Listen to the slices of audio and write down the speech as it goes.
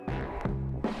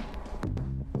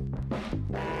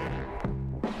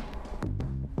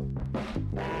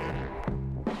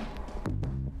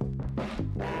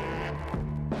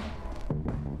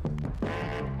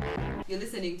You're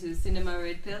listening to Cinema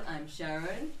Red Pill. I'm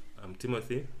Sharon. I'm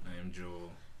Timothy. I am Joel.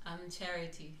 I'm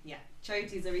Charity. Yeah,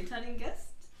 Charity is a returning guest.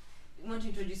 You want to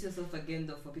introduce yourself again,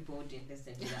 though, for people who didn't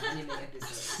listen to the anime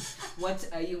episode. What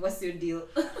are you? What's your deal?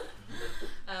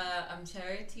 I'm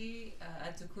Charity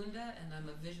Atukunda, and I'm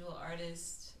a visual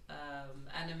artist,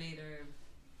 animator,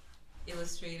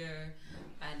 illustrator,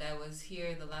 and I was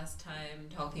here the last time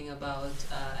talking about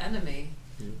anime.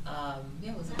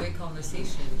 It was a great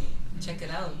conversation. Check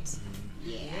it out.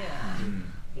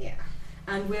 Yeah.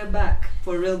 And we're back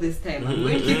for real this time. I'm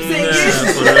going to keep saying Yeah,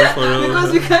 this for real.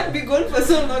 because we can't be gone for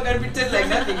so long and pretend like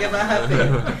nothing ever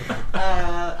happened.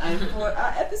 And for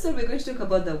our episode, we're going to talk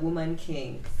about The Woman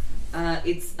King.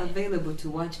 It's available to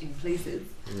watch in places.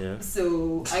 Yeah.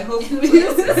 So I hope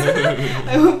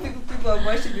I hope people have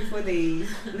watched it before they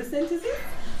listen to this.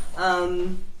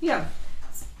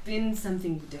 It's been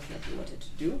something we definitely wanted to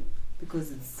do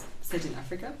because it's set in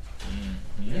Africa.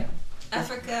 Yeah.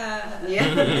 Africa.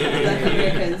 Yeah. Black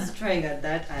Americans trying at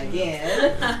that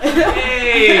again.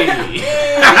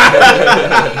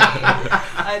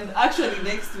 And actually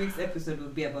next week's episode will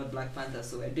be about Black Panther,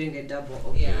 so we're doing a double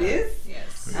of this.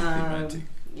 Yes.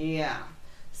 Yeah.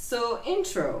 So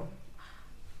intro.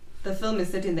 The film is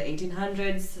set in the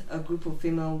 1800s. A group of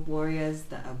female warriors,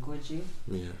 the Agoji,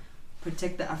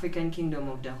 protect the African kingdom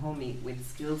of Dahomey with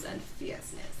skills and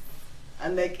fierceness.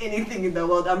 Unlike anything in the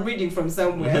world, I'm reading from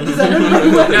somewhere.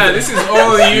 This is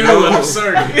all you. I'm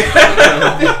sorry.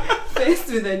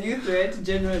 Faced with a new threat,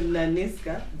 General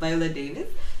Naniska, Viola Davis,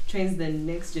 trains the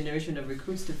next generation of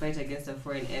recruits to fight against a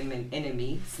foreign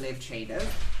enemy, slave traders,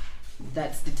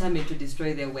 that's determined to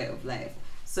destroy their way of life.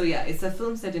 So it's a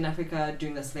film set in Africa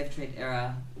during the slave trade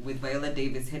era with Viola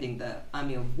Davis heading the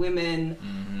army of women.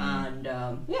 And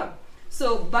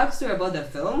so backstory about the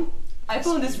film. I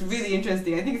found this really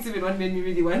interesting. I think it's even what made me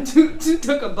really want to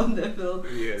talk about the film.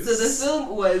 Yes. So the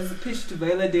film was pitched to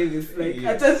Viola Davis,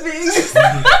 at a thing.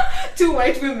 Two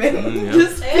white women.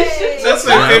 Just That's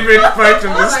my favorite part of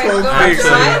this whole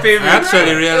thing. I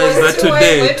actually realized that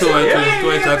today. Two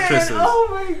white actresses. Oh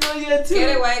my god, yeah, two. Get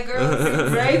it, white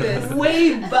girls. Right,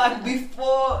 way back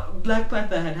before Black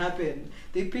Panther had happened.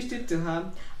 They pitched it to her,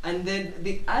 and then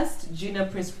they asked Gina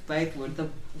Prince Bythewood,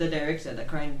 the director, the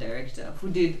current director, who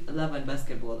did Love and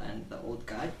Basketball and The Old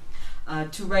Guard,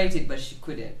 to write it, but she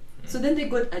couldn't. So then they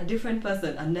got a different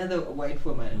person, another white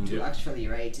woman, to actually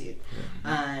write it,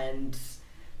 and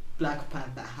Black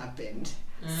Panther happened.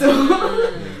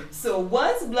 So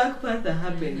once Black Panther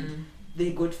happened,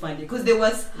 they got funding because there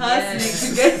was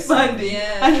hustling to get funding,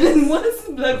 and then once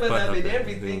Black Panther happened,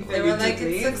 everything They were like,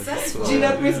 it's successful.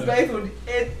 Gina Prince Bythewood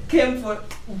came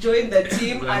joined the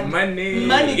team, and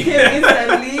money came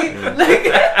instantly.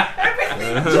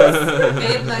 Everything just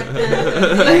Made Black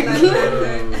Panther.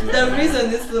 The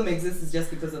reason this film exists is just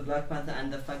because of Black Panther and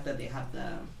the fact that they have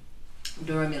the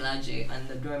Dora Milaje, and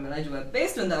the Dora Milaje were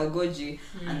based on the Agoji,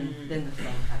 and then the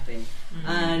film happened.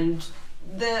 And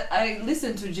I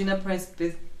listened to Gina Prince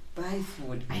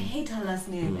Bythewood. I hate her last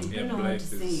name. I don't know how to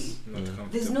say it.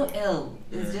 There's no L.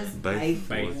 It's just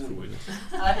Bythewood.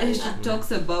 And she talks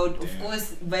about, of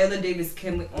course, Viola Davis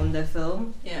came on the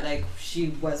film. Like she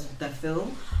was the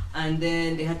film. And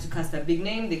then they had to cast a big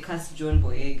name. They cast John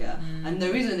Boyega. And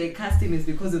the reason they cast him is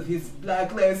because of his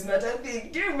Black Lives Matter thing.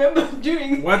 Do you remember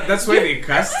during... What? That's why they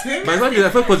cast him? But I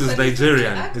thought because he's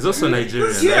Nigerian. He's also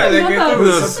Nigerian. Yeah, like I thought it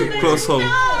was something close home.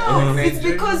 No, it's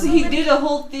because he did a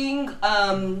whole thing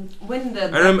when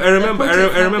the... I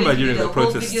remember during the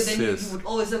protests. Video, then he would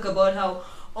always talk about how,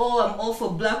 I'm all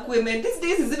for black women. These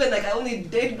days it's even like I only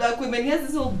date black women. He has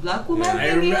this whole black woman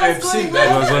thing. I've seen that.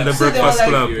 He was on the Breakfast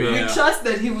Club. We trust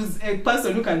that he was a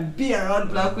person who can be around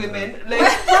black women.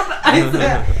 I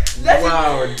said,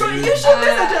 wow, you should listen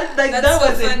to that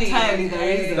was funny. Entirely the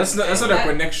reason. That's not a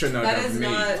connection I have made.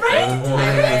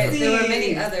 Right? There were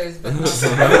many others, but I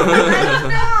don't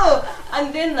know.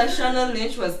 And then Lashana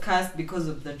Lynch was cast because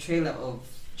of the trailer of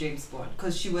James Bond,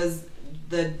 because she was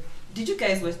the... Did you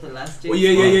guys watch the last James Bond?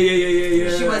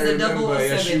 Yeah. She was a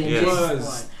 007 in James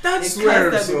Bond. That's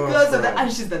where because of that,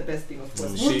 and she's the best thing, of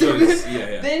course. She is,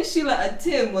 Then Sheila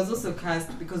Atim was also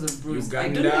cast because of Bruce.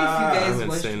 Uganda. I don't know if you guys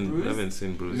watched Bruce. I haven't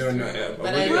seen Bruce. No.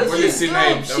 But I've only seen it.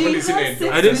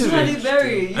 I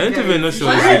didn't even know she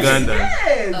was Ugandan.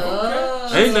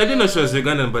 I didn't know she was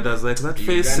Ugandan, but I was like, that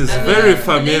face is very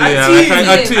familiar.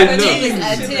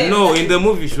 No, in the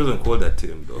movie she wasn't called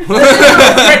Atim though.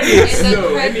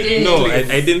 No,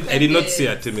 I did not see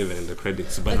Atim even in the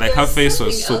credits, but like her face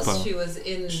was super.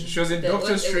 She was in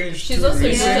Doctor Strange. She's also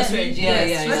in Doctor Strange.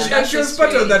 And she was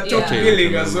part of that top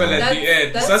billing as well at the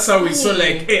end. So that's how we saw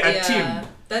like, hey, Atim.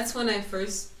 That's when I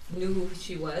first knew who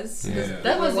she was. Yeah.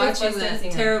 That was watching your first that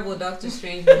time terrible Doctor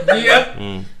Strange movie. Yep.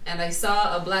 And I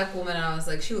saw a black woman and I was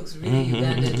like, she looks really Mhm.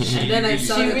 Ugandan. And then I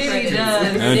saw She the really credits does.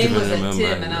 and I her name don't was even like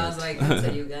remember Tim and I that. was like, that's a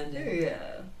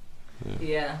Ugandan.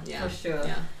 Yeah, for sure.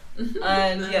 Yeah.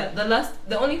 And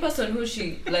the only person who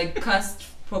she like cast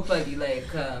properly, like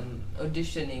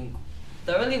auditioning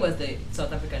thoroughly, was the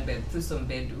South African babe Thuso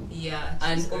Mbedu. Yeah.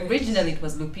 And she's great. originally it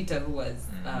was Lupita who was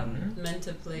meant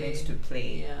to play. meant to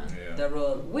play Yeah. the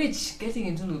role. Which, getting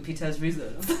into Lupita's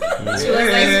reasons,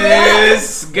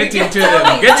 Yes, get into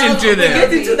them. Get into them.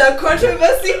 get into the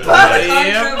controversy part.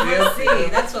 Controversy.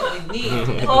 That's what we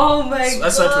need. Oh my god!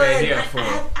 That's what we're here for. I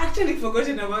had actually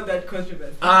forgotten about that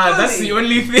controversy. That's the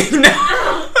only thing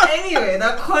now. Anyway,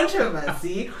 the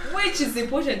controversy, which is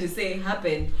important to say,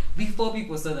 happened before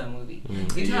people saw the movie.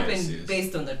 It happened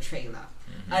based on the trailer.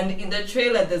 And in the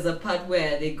trailer, there's a part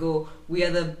where they go, "We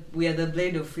are the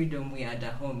blade of freedom. We are the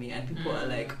homie," and people are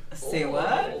like, "Say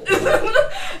what?"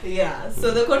 Yeah.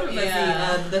 So the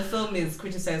controversy, the film is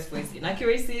criticized for its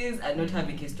inaccuracies and not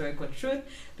having historical truth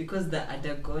because the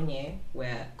Adagonye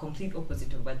were complete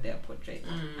opposite of what they are portrayed,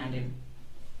 and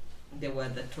they were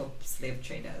the top slave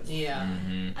traders. Yeah.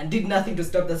 And did nothing to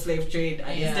stop the slave trade,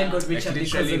 and instead got richer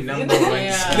because of literally it. number one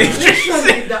Yeah. slave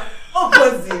Literally the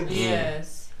opposite.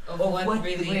 Yes. Of what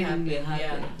really happened.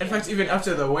 Yeah. In fact, even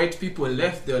after the white people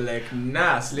left, they were like,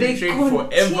 nah, slave They trade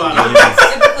continued. forever.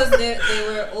 Yeah, because they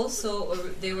were also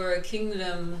they were a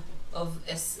kingdom of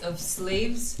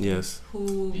slaves Yes.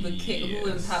 who became who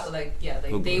Yes. empowered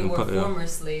Who they were yeah. former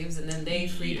slaves and then they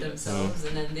freed Yes. themselves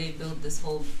and then they built this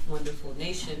whole wonderful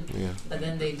nation. Yeah. But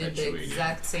then they did the Perpetuated.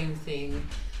 exact same thing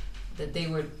that they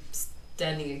were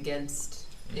standing against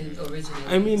in originally.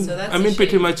 I mean, so that's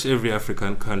pretty much every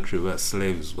African country where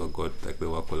slaves were they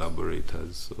were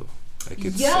collaborators. So like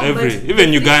it's Yeah, but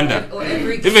even Uganda. Or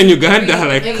every Even Uganda,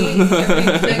 like-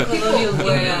 every colonial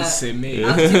were Seme.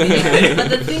 But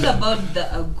the thing about the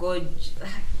Agoj,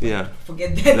 Yeah.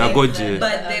 forget that. The Agoji.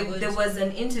 But Agoji. there was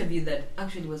an interview that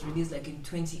actually was released like in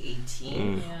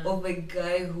 2018 Yeah. of a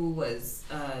guy who was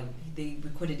they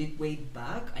recorded it way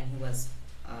back, and he was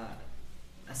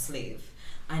a slave,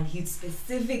 and he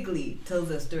specifically tells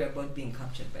a story about being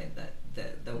captured by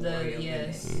the warrior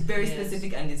yes. women. Very Yes.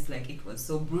 specific, and it's like it was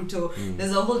so brutal. Mm.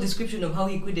 There's a whole description of how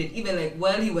he couldn't even, like,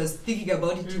 while he was thinking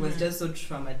about it, he was just so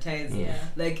traumatized. Yeah.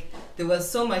 Like there was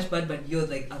so much bad, but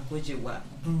like Agoje were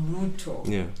brutal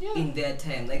Yeah. in their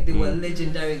time. Like they were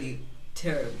legendarily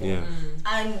terrible. Yeah.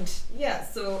 And yeah,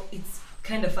 so it's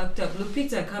kind of fucked up.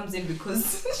 Lupita comes in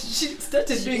because she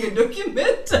started doing a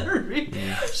documentary.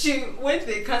 She went,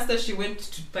 they cast her, she went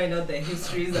to find out their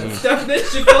histories and stuff. Then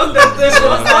she found that they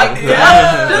was like,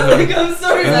 just like, I'm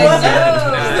sorry, Like, what?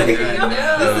 no, She's like,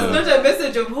 no. this is not a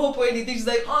message of hope or anything. She's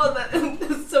like, oh,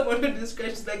 that someone who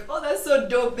described. She's like, oh, that's so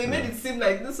dope. They made it seem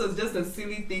like this was just a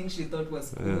silly thing she thought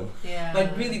was cool. Yeah.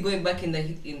 But really going back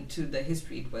into the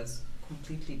history, it was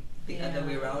completely the other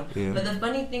way around. Yeah. But the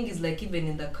funny thing is, like, even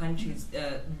in the countries,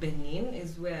 Benin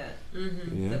is where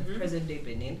Yeah. the present day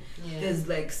Benin, there's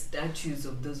like statues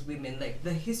of those women. Like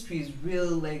the history is real.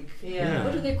 Like, Yeah.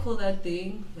 what do they call that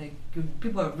thing? Like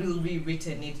people have really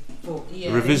rewritten it for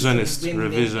Revisionist.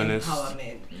 women Revisionist.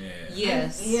 empowerment.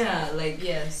 Yes. Yeah, like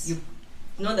Yes. you.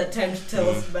 Not the time to tell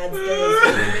us bad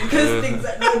stories because things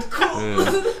are not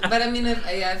cool. But I mean,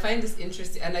 I find this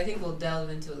interesting, and I think we'll delve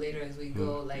into it later as we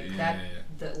go. Like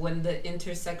when the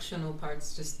intersectional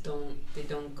parts just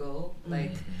don't go,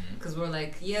 like, because we're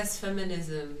like, yes,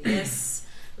 feminism, yes.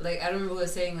 Like I remember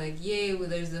was saying like, yay, well,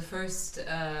 there's the first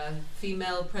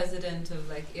female president of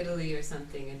like Italy or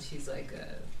something, and she's like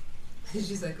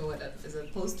what is a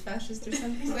post-fascist or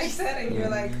something like that, and you're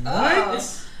like, oh,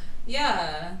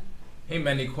 yeah. Hey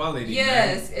man, equality.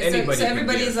 Yes, man. so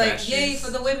everybody's like, fascist. yay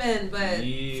for the women, but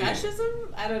Yeah. fascism?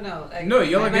 I don't know. Like, No,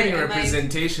 you're am I- getting am I-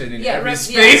 representation in yeah, every Yeah,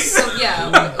 space. so,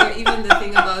 yeah, or even the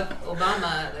thing about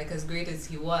Obama, like as great as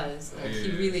he was, like he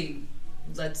Yeah. really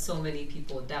let so many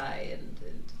people die and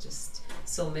just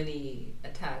so many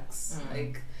attacks.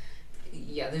 Like,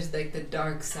 yeah, there's like the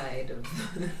dark side of.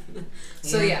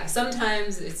 So yeah,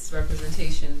 sometimes it's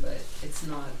representation, but it's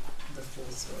not the full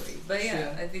story. But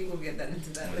yeah, I think we'll get that into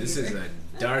that. This later. is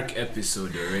a dark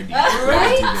episode already.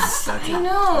 Right? I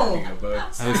know.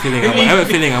 About. I have a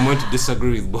feeling I'm going to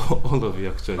disagree with all of you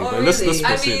actually. Oh, but let's really? I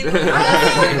proceed. mean,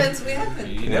 we haven't.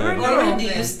 You never know. Already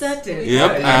you started.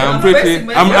 Yep, Yeah, I'm I'm pretty. pressing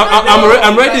my-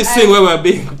 I'm ready seeing where we're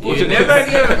being. You never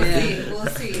know. We'll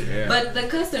see. Yeah. But the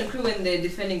cast and crew, when they're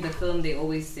defending the film, they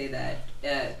always say that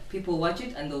people watch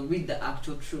it and they'll read the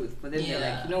actual truth. For them, they're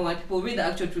like, you know what? People read the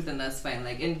actual truth and that's fine.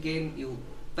 Like Endgame, you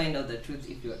find out the truth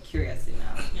if you are curious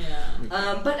enough.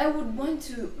 Yeah. But I would want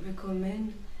to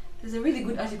recommend there's a really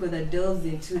good article that delves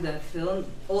into that film,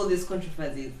 all these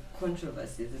controversies.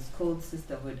 It's called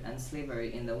Sisterhood and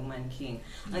Slavery in The Woman King,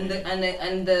 and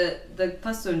the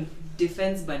person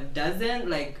defends but does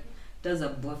a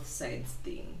both sides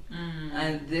thing,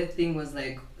 and their thing was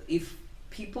like, if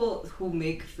people who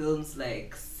make films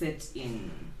like set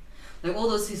in like all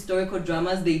those historical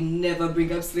dramas, they never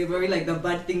bring up slavery, like the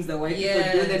bad things that white people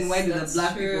do, then why do the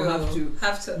black people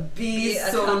have to be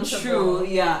so true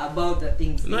about the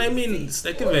things? No, I mean it's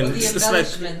like even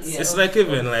it's like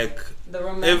even like the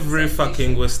every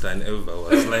fucking Western ever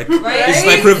was like right? It's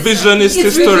like revisionist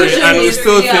history, and we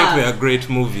still think they are great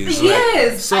movies.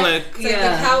 Yes. So the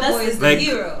cowboy is the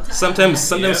hero.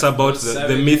 Sometimes about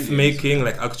the myth making,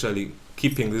 like actually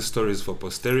keeping these stories for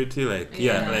posterity, like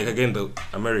again the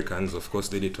Americans of course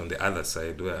did it on the other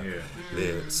side where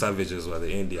the savages were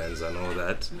the Indians and all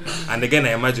that, and again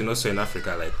I imagine also in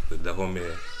Africa like the Home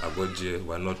Agoje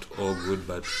were not all good,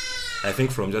 but I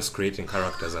think from just creating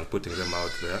characters and putting them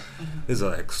out there, these are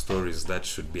like stories that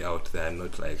should be out there,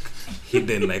 not like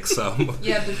hidden like some.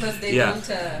 Because they don't.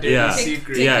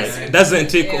 It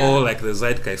doesn't take all like the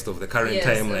zeitgeist of the current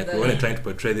time. Like we're only trying to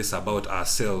portray this about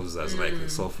ourselves as like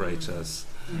self-righteous.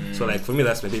 So like for me,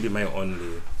 that's maybe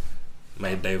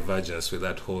my divergence with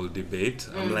that whole debate.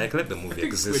 I'm like, let the movie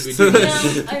exist.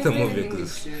 Let the movie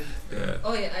exist.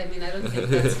 Oh yeah, I mean, I don't think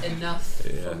that's enough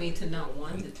for me to not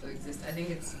want it to exist. I think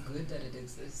it's good that it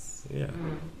exists.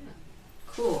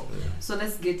 Cool. So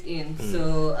let's get in.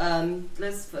 So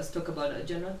let's first talk about our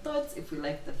general thoughts. If we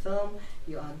like the film,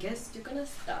 you're our guest, you're gonna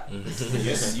start.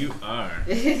 Yes, you are.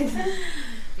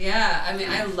 I mean,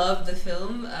 I love the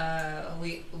film.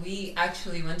 We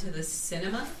actually went to the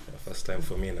cinema. First time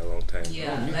for me in a long time.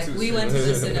 We went to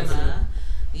the cinema.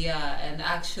 And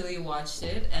actually watched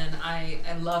it, and I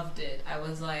loved it. I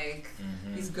was like,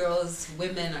 these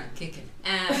women are kicking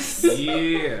ass.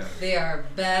 They are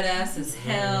badass as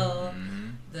hell.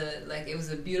 It was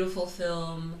a beautiful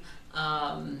film,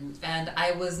 and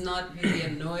I was not really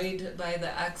annoyed by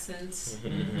the accents.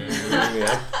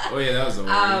 Oh yeah, that was a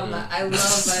I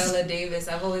love Viola Davis.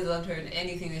 I've always loved her in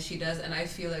anything that she does, and I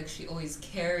feel like she always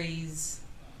carries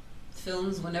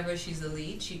films whenever she's the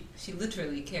lead. She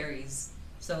literally carries.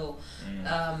 So,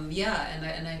 and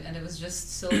it was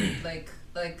just so like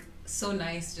so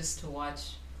nice just to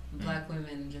watch black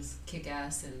women just kick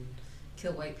ass and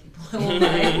kill white people. I won't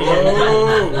lie.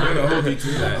 We're gonna hold you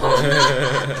to that.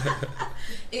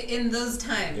 In those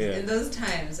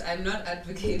times, I'm not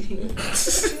advocating.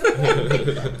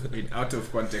 Out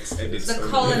of context edits. The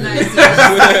colonizers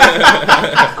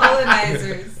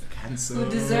who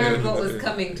deserved what was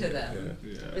coming to them.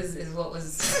 Is what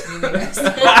was really nice.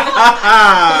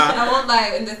 I won't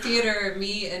lie, in the theater,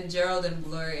 me and Gerald and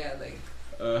Gloria,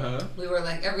 we were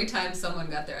like, every time someone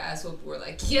got their ass whooped, we were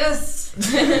like, yes!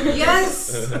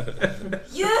 Yes!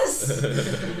 Yes!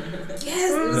 Yes!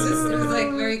 It was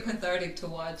like very cathartic to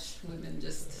watch women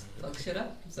just fuck shit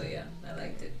up. So yeah, I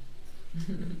liked it.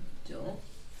 Joel?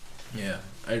 Yeah,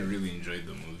 I really enjoyed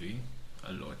the movie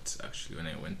a lot actually when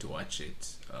I went to watch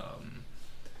it.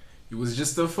 It was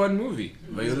just a fun movie.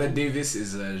 Viola Davis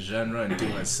is a genre unto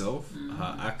herself.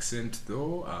 Her accent,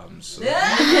 though, so. But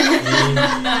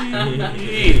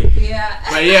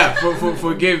yeah,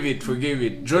 forgive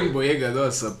it. John Boyega, though,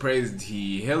 surprised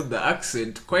he held the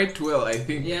accent quite well. I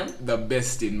think the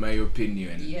best, in my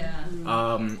opinion.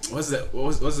 What's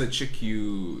the chick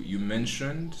you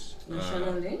mentioned?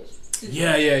 Lashana Lynch?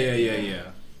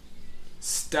 Yeah.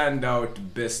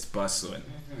 Standout best person.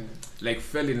 Like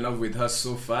fell in love with her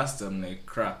so fast. I'm like,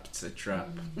 crap, it's a trap.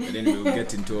 And then we'll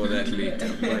get into all that later.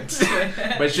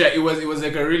 But yeah, it was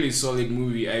like a really solid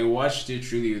movie. I watched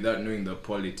it really without knowing the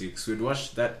politics. We'd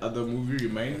watched that other movie.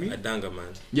 Remind me. A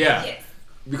Dangerman. Yeah. Yes.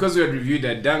 Because we had reviewed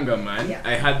that Dangerman,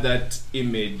 I had that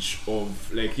image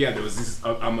of there was this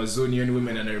Amazonian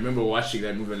women, and I remember watching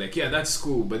that movie like, that's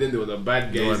cool, but then there were the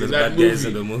bad guys in that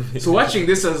movie. So watching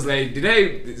this, I was like,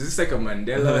 is this like a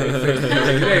Mandela effect?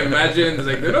 Did I imagine? It's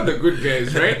like, they're not the good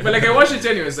guys, right? But like I watched it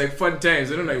anyway, it's like fun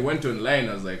times. And then I went online,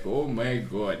 I was like, oh my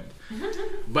god.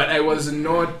 But I was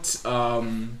not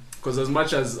because as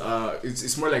much as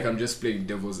it's more like I'm just playing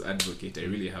devil's advocate, I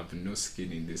really have no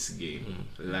skin in this game.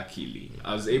 Luckily,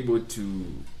 I was able to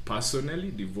personally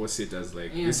divorce it as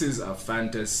like this is a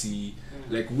fantasy,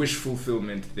 like wish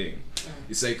fulfillment thing.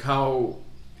 It's like how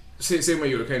same way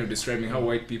you were kind of describing how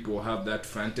white people have that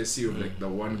fantasy of like the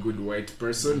one good white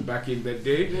person back in the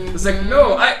day. It's like,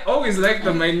 no, I always like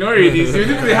the minorities. You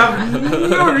literally have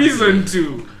no reason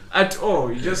to at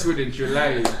all. You just wouldn't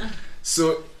rely.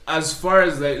 So as far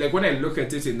as like when I look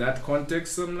at it in that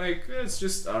context, I'm like, it's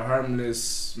just a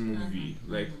harmless movie.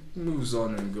 Like moves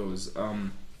on and goes.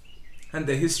 and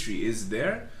the history is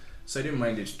there, so I didn't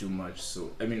mind it too much.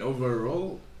 So I mean,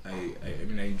 overall, I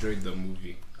enjoyed the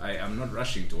movie. I am not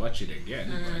rushing to watch it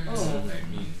again. But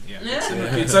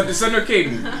it's an okay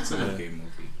movie. It's an okay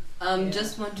movie.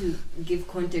 Just want to give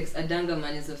context.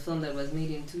 Adangaman is a film that was made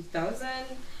in 2000.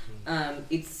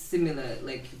 It's similar,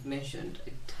 like you've mentioned.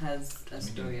 It has a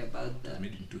story about the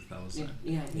made in 2000.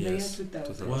 the year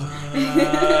 2000. What?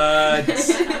 I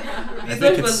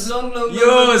thought it was long.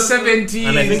 70s.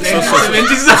 And I think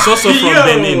it's also from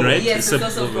Benin, right? Yes, it's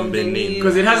also from Benin.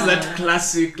 Because it has that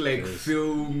classic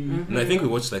film. And I think we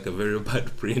watched like a very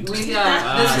bad print. There's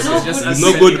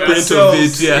no good print of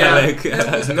it.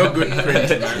 There's no good print.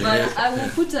 But I will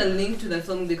put a link to the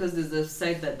film because there's a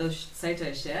site that the site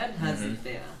I shared has it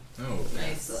there. Oh,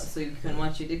 nice. So you can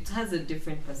watch it. It has a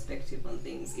different perspective on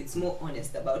things. It's more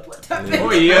honest about what happened.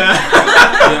 Oh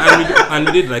yeah. And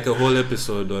we did like a whole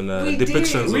episode on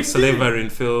depictions of slavery in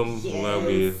film, where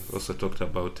we also talked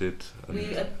about it.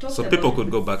 So people could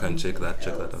go back and check that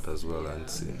out as well and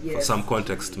see for some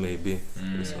context maybe.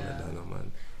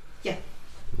 Yeah.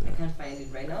 I can't find it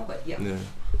right now, but yeah.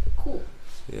 Cool.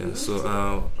 Yeah.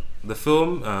 So the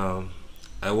film.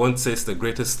 I won't say it's the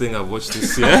greatest thing I've watched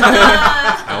this year.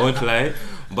 I won't lie.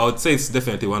 But I would say it's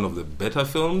definitely one of the better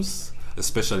films,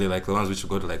 especially like the ones which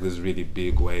got like this really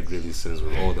big, wide releases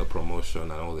with all the promotion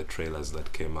and all the trailers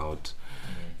that came out.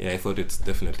 Yeah, I thought it's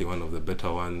definitely one of the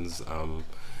better ones.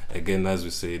 Again, as we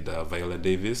said, Viola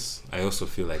Davis, I also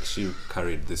feel like she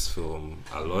carried this film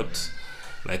a lot.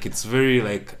 Like it's very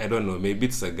like, I don't know, maybe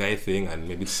it's a guy thing and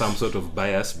maybe it's some sort of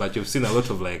bias, but you've seen a lot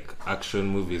of like action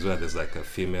movies where there's like a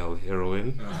female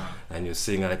heroine and you're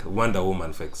seeing like Wonder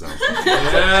Woman, for example.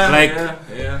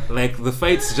 Like the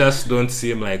fights just don't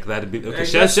seem like that big. Okay,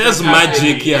 she has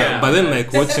magic, but then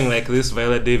like watching like this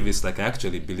Viola Davis, like I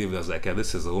actually believe there's like,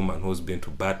 this is a woman who's been to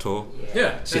battle.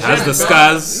 She has the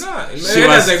scars.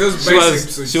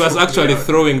 She was actually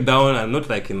throwing down and not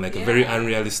like in like a very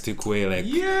unrealistic way. Like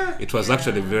it was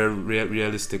actually very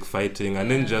realistic fighting,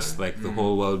 and then just like the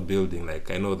whole world building.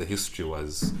 Like I know the history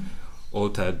was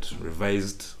altered,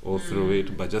 revised all through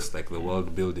it, but just like the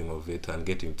world building of it and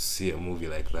getting to see a movie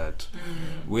like that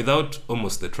without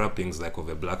almost the trappings like of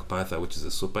a Black Panther, which is a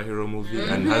superhero movie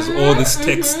and has all this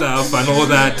tech stuff and all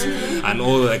that and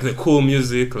all like the cool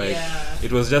music. Like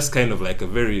it was just kind of like a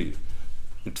very,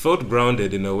 it felt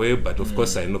grounded in a way, but of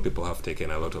course I know people have taken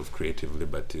a lot of creative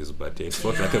liberties, but it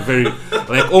felt like a very,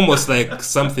 like almost like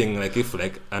something like if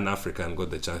like an African got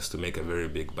the chance to make a very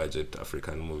big budget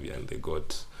African movie and they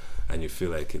got, and you feel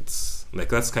like it's, like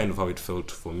that's kind of how it felt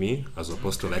for me, as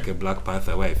opposed to like a Black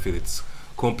Panther where I feel it's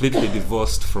completely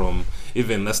divorced from,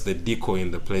 even that's the decor in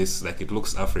the place, like it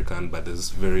looks African, but there's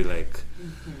very like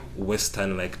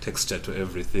Western like texture to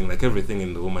everything. Like everything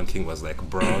in The Woman King was like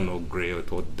brown or grey or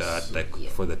dark, like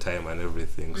for the time and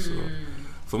everything. So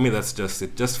for me, that's just,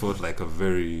 it just felt like a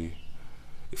very,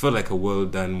 it felt like a well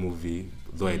done movie.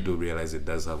 Though I do realize it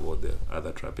does have all the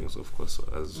other trappings, of course,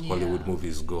 as Hollywood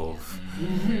movies go of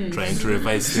trying to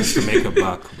revise things to make a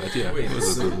buck. But yeah, wait, it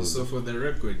was a good movie. So for the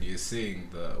record, you're saying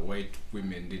the white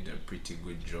women did a pretty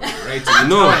good job, right?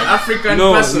 No, African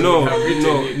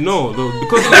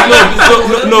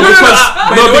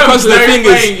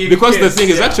because the thing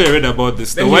is actually I read about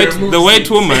this. The white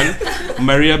woman,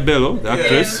 Maria Bello, the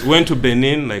actress, went to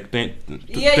Benin like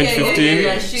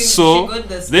 2015. So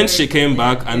then she came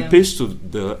back and pitched to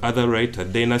the other writer,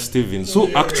 Dana Stevens,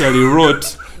 who actually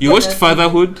wrote, you watched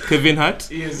Fatherhood, Kevin Hart?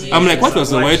 Yes. I'm like, what was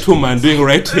the white woman doing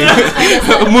writing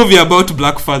a movie about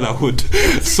Black fatherhood?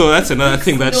 So that's another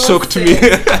thing that shocked me.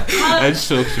 That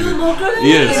shocked me.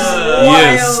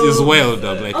 Yes, it's wild.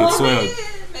 I'm like, it's wild.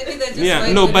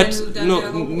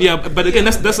 But again,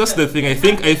 that's the thing. I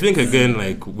think again,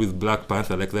 like with Black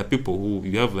Panther, like there are people who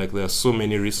you have, like there are so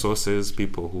many resources,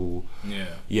 people who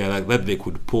like that they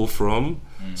could pull from.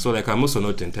 So like I'm also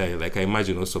not entirely, like I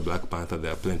imagine also Black Panther,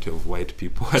 there are plenty of white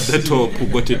people at the top who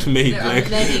got it made, like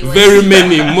very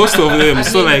many, most of them.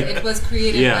 So like it was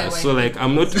created by white so like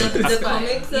I'm not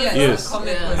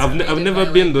I've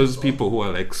never been those people who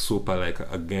are like super like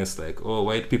against like, oh,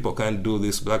 white people can't do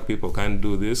this, black people can't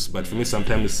do this. But for me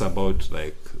sometimes it's about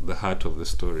like the heart of the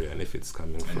story and if it's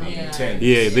coming from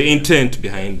the intent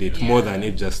behind it, more than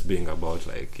it just being about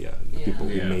like the people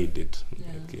who made it.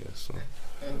 So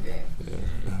okay.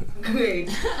 Great.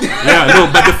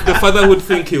 But the fatherhood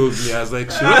thing killed me. I was like,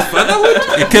 she wrote Fatherhood?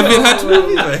 A Kevin Hart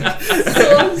movie? Like,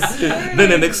 then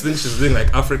the next thing she's doing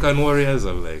like African Warriors.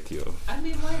 I'm like, yo. I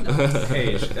mean, why not?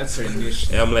 Hey, that's her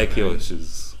niche. I'm like, yo,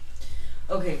 she's.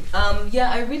 Okay.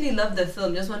 Yeah, I really loved the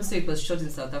film. Just want to say it was shot in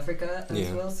South Africa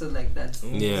as well. So like that's so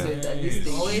at least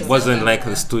it wasn't like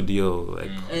the studio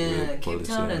Cape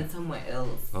Town and somewhere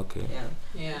else. Okay.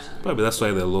 Yeah. Probably that's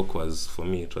why the look was for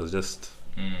me. It was just.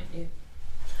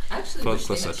 Actually, felt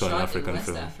closer to an African West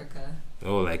film. Africa.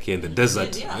 Oh, like in the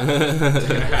desert.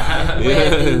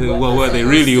 Where they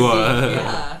really were.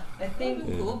 Yeah. I think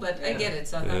cool, but I get it.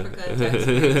 South Africa.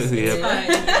 It's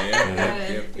fine.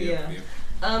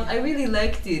 I really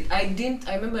liked it. I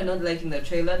remember not liking the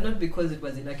trailer, not because it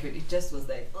was inaccurate. It just was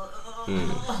like,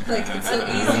 like it's so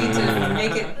easy to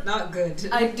make it not good.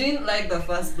 I didn't like the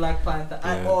first Black Panther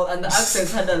at all, and the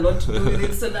accents had a lot to do with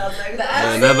it. So now I was like,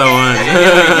 another one.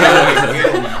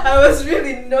 I was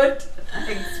really not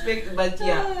expecting, but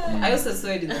I also saw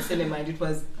it in the cinema, and it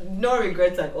was no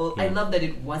regrets at all. I love that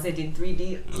it wasn't in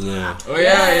 3D. Yeah. Oh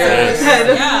yeah.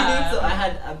 So I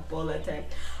had a baller time.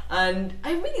 And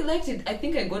I really liked it. I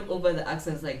think I got over the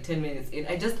accents like 10 minutes in.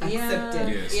 I just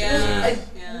accepted. I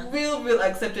real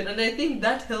accepted. And I think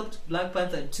that helped Black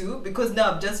Panther too, because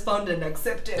now I've just found an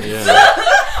acceptance.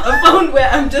 I found where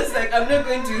I'm just like, I'm not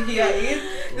going to hear it.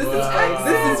 This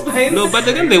is fine. No, but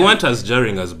again, they weren't as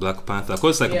jarring as Black Panther. Of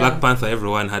course, like Black Panther,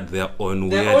 everyone had their own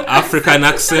weird African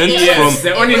accent.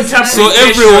 Their own interpretation. So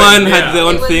everyone had their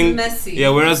own thing. Messy. Yeah,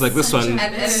 whereas like this one,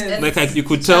 and like you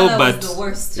could tell, but was the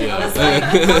worst. Yeah. I was like,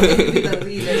 how can you be the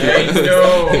leader?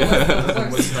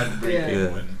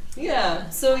 Yeah,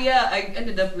 so I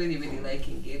ended up really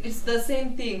liking it. It's the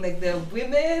same thing, like the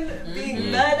women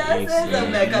being badasses.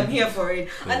 I'm like, I'm here for it.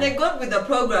 And I got with the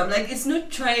program, like it's not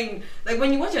trying, like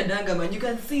when you watch a Dangaman, you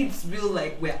can see it's real,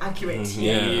 like we're accurate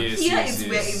here.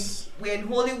 We're in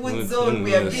Hollywood zone,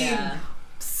 we are being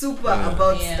super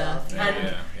about stuff.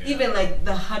 And even like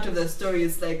the heart of the story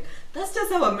is like, that's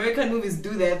just how American movies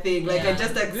do their thing. Like I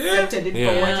just accepted it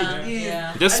for what it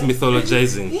is. Just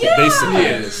mythologizing,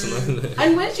 basically.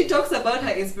 And when she talks about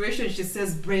her inspiration, she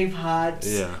says Braveheart.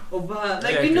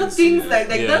 Like things like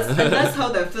that's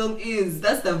how the film is.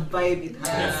 That's the vibe it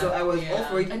has. So I was all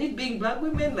for it. And it being Black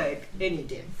women, like any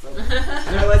day. So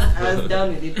I was down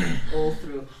with it all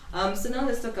through. So now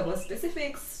let's talk about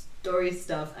specifics, story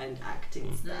stuff, and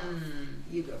acting stuff.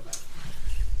 You go first.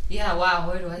 Yeah, wow,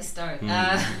 where do I start?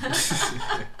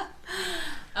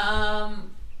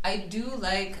 I do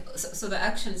like, so the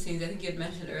action scenes, I think you had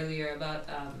mentioned earlier about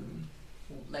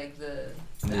like the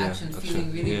action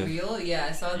feeling really real. Yeah,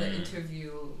 I saw the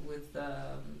interview with,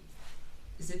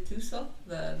 is it Tuso,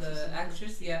 the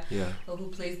actress? Who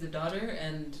plays the daughter,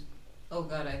 and oh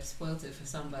god, I've spoiled it for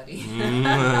somebody.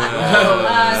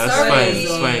 That's fine,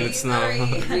 it's fine, it's now.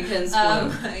 We can spoil.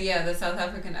 The South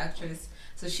African actress.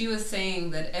 So she was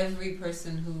saying that every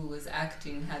person who was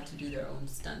acting had to do their own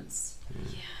stunts.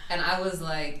 And I was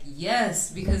like, yes,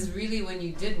 because really when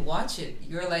you did watch it,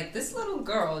 you're like, this little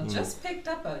girl just picked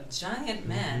up a giant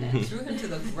man and threw him to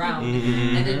the ground.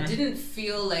 And it didn't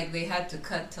feel like they had to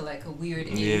cut to like a weird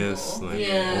angle. To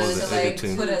like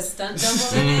put a stunt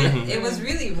double in it. It was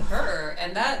really her.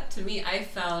 And that to me I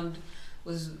found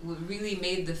was what really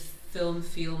made the film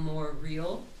feel more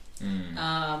real.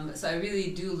 So I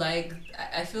really do like,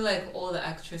 I feel like all the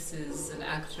actresses and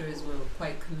actors were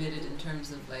quite committed in terms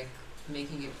of like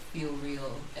making it feel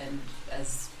real and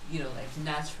as, like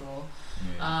natural.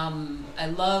 I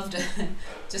loved,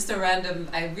 just a random,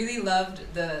 I really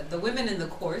loved the women in the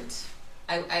court.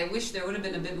 I wish there would have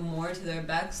been a bit more to their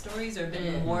backstories or a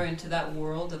bit more into that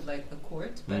world of like the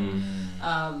court, but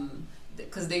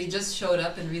because they just showed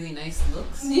up in really nice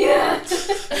looks.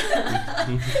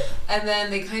 And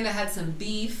then they kind of had some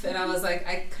beef, and I was like,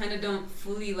 I kind of don't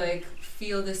fully like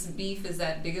feel this beef is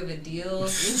that big of a deal, but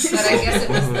I guess it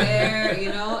was there,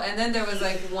 and then there was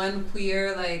like one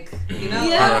queer, like, I was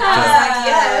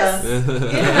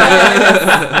like,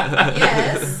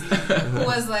 yes, who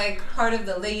was like part of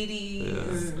the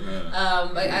ladies.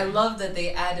 I love that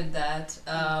they added that.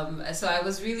 So I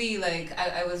was really like,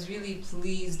 I was really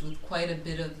pleased with quite a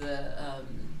bit of the,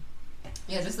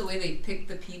 just the way they picked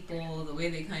the people, the way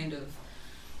they kind of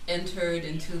entered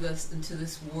into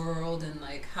this world, and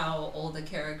like how all the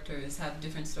characters have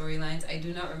different storylines. I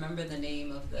do not remember the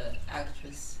name of the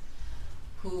actress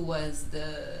who was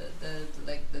the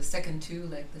second two,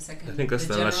 like the second. I think that's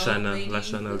the Lashana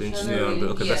Lynch.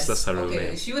 Okay, yes. That's her real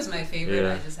name. She was my favorite.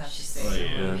 I just have to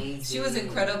say, she was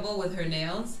incredible with her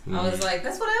nails. I was like,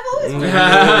 that's what I've always wanted.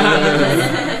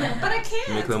 But I can't.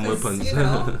 Make them weapons.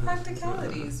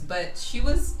 Practicalities. But she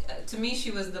was, to me, she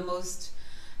was the most.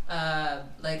 I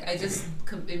just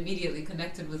immediately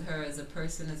connected with her as a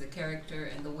person, as a character,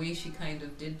 and the way she kind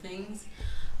of did things.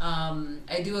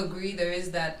 I do agree there is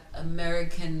that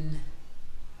American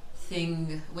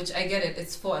thing, which I get it,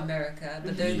 it's for America,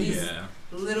 but there are these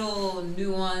little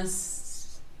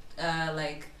nuanced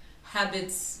like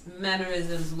habits,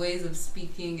 mannerisms, ways of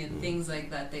speaking, and things like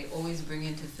that they always bring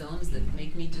into films that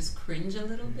make me just cringe a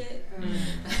little bit.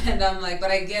 And I'm like,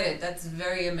 but I get it, that's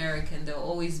very American. There'll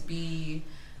always be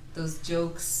those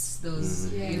jokes,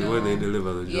 those you know, the way they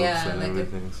deliver the jokes and like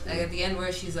everything. like at the end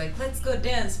where she's like, "Let's go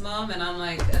dance, Mom," and I'm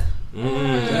like,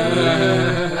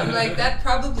 I'm like, that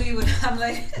probably would. I'm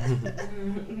like,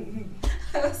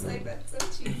 I was like, that's so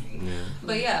cheesy.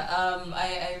 But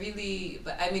I really,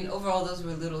 but I mean, overall, those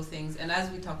were little things. And as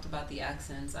we talked about the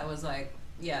accents, I was like,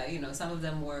 yeah, you know, some of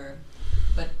them were.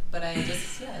 But I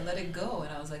just I let it go,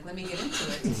 and I was like, let me get into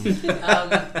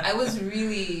it. I was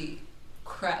really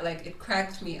it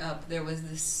cracked me up. There was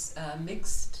this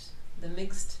mixed guy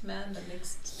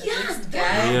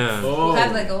who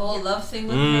had like a whole love thing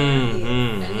with her,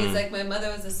 and he's like, my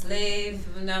mother was a slave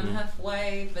and I'm half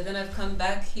white, but then I've come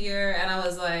back here, and I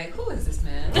was like, who is this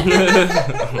man?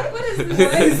 what is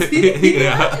this?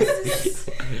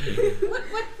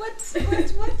 What is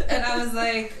this? What? And I was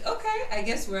like, okay, I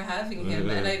guess we're having him.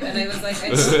 And I was like, I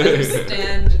don't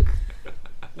understand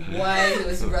why he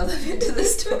was relevant to the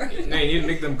story. No, you need to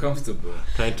make them comfortable.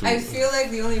 I feel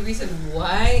like the only reason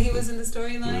why he was in the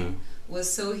storyline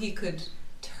was so he could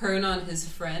turn on his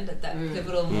friend at that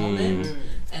pivotal moment,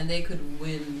 and they could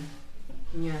win.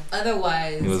 Yeah.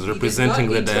 Otherwise, he was representing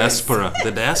the diaspora.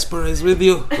 The diaspora is with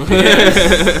you. To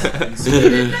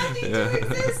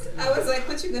exist. I was like,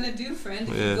 "What you gonna do, friend?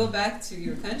 If you go back to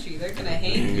your country, they're gonna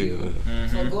hang you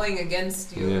for going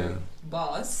against your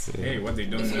boss. Hey, what they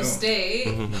don't know. If you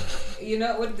stay, you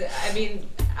know what? I mean,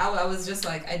 I was just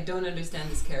like, I don't understand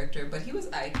this character, but he was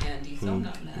eye candy, so I'm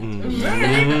not mad.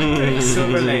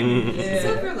 Silver lining.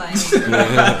 Silver lining.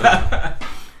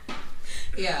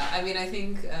 Yeah, I mean, I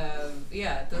think,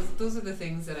 those are the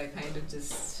things that I kind of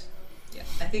just,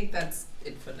 I think that's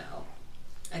it for now.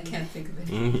 I can't think of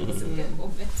anything else in that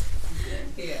moment.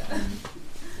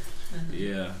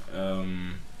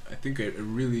 I think I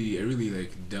really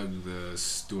like dug the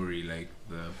story, like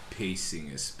the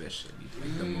pacing especially,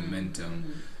 like the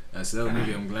momentum. So that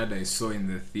movie I'm glad I saw in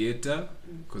the theater,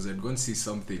 because I'd gone to see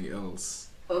something else.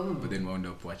 But then wound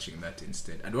up watching that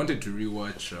instead. I'd wanted to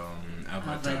rewatch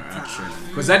Avatar actually,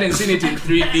 because I hadn't seen it in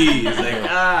 3D. It's like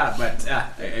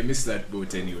I missed that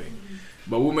boat anyway.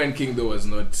 But Woman King though was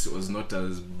not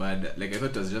as bad. Like I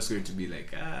thought it was just going to be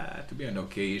like to be an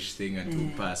okayish thing and to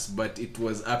pass, but it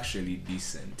was actually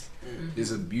decent.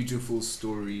 There's a beautiful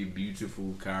story,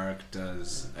 beautiful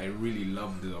characters. I really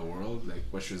loved the world, like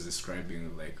what she was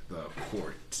describing, like the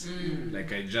court.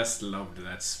 Like I just loved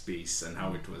that space and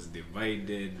how it was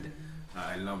divided.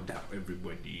 I loved how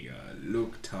everybody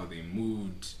looked, how they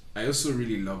moved. I also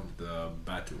really loved the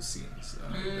battle scenes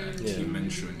that he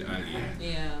mentioned earlier.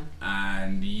 Yeah.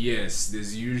 And yes,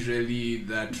 there's usually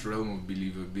that realm of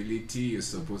believability you're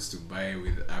supposed to buy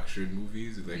with action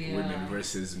movies, like women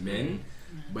versus men.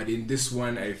 But in this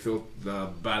one, I felt the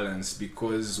balance,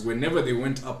 because whenever they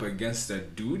went up against a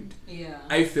dude,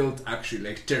 I felt actually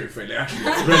like terrified, like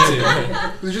actually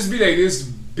threatened. It would just be like this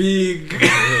big,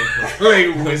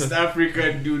 like West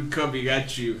African dude coming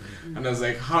at you, and I was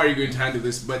like, how are you going to handle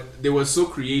this? But they were so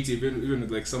creative, even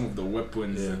with like some of the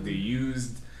weapons that they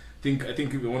used. I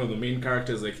think even one of the main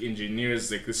characters like engineers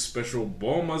like this special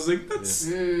bomb. I was like, that's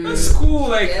cool,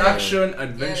 like action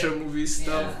adventure movie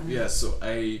stuff. So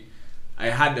I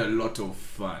had a lot of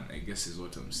fun, I guess is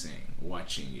what I'm saying,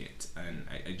 watching it. And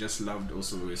I just loved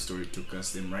also where the story took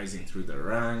us, them rising through the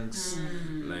ranks,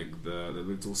 like the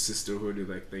little sisterhood with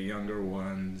like the younger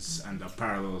ones, and the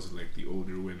parallels with like the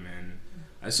older women.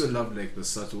 I also loved like the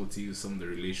subtlety of some of the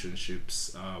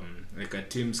relationships, like a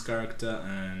Tim's character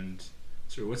and...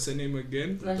 Sorry, what's her name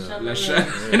again?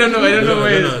 Lashana. I don't know where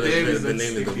the name is. The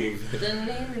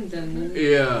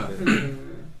name.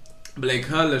 But like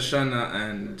her, Lashana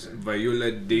and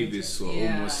Viola Davis were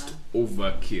almost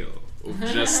overkill of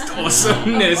just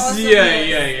awesomeness.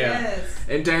 Yes.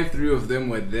 Anytime three of them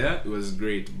were there, it was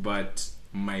great. But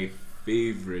my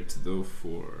favorite, though,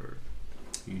 for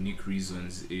unique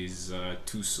reasons, is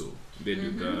Tuso. They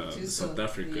did the South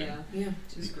African.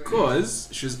 Because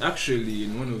she was actually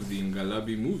in one of the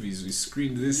Ngalabi movies we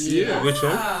screened this year. Which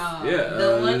one?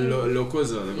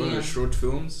 Lokoza, the one of the short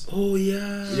films. Oh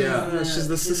yeah. She's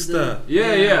the sister.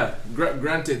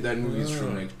 Granted, that movie is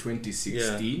from like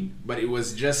 2016, but it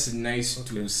was just nice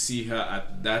to see her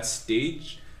at that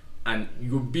stage. And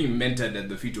you're being mentored at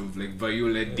the feet of like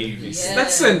Viola Davis.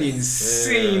 That's an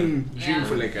insane dream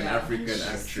for like an African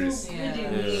actress. So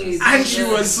and she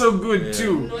was so good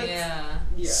too.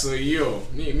 So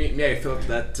me, I felt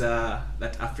that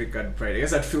African pride. I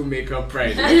guess that filmmaker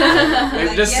pride.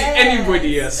 Like just see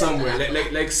anybody here somewhere.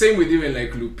 Like same with even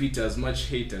like Lupita. As much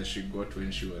hate as she got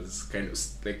when she was kind of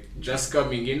like just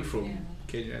coming in from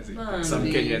Kenyans, some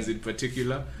Kenyans in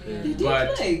particular.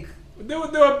 But there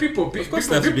were people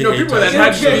that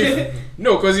had to.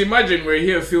 No, because imagine we're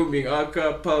here filming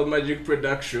Aka Pal Magic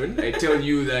Production. I tell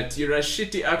you that you're a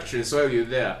shitty actress while you're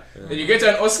there. Then you get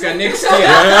an Oscar next year.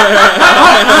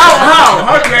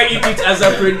 How do I eat it as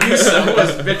a producer who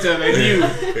was better than you?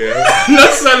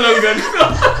 Not so long ago.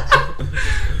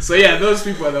 So those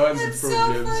people are the ones with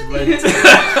problems.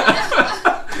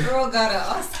 So Girl got an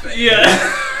Oscar.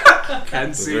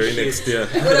 Can't say very shit. next year.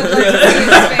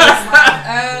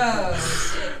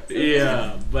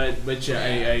 But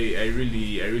I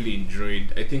really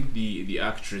enjoyed. I think the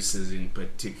actresses in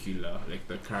particular, like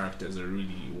the characters, are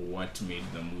really what made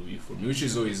the movie for me, which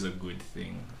is always a good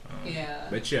thing.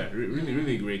 But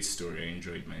really great story. I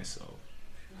enjoyed myself.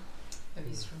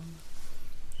 Very strong.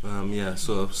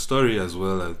 So story as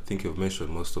well, I think you've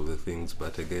mentioned most of the things,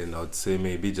 but again, I would say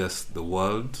maybe just the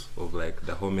world of like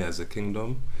Dahomey as a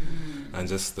kingdom, and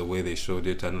just the way they showed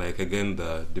it, and like again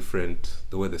the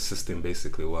way the system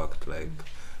basically worked. Like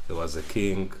there was a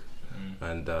king,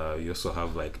 and you also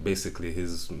have like basically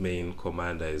his main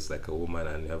commander is like a woman,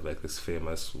 and you have like this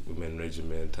famous women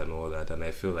regiment and all that. And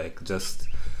I feel like just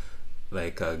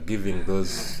like giving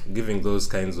those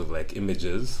kinds of like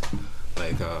images,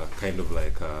 like kind of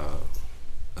like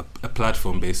a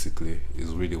platform basically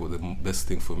is really the best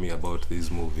thing for me about these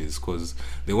movies, because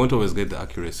they won't always get the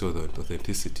accuracy or the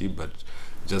authenticity, but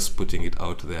just putting it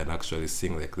out there and actually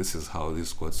seeing like this is how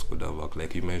these quotes could have worked.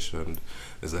 Like you mentioned,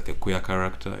 there's like a queer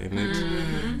character in it,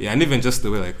 and even just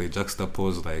the way like they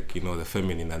juxtapose like the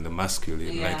feminine and the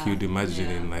masculine, like you'd imagine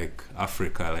in like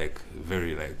Africa, like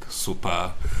very like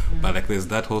super, but like there's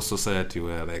that whole society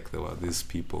where like there were these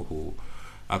people who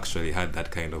actually had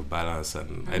that kind of balance.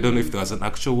 And I don't know if there was an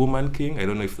actual woman king. I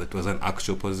don't know if that was an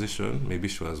actual position. Maybe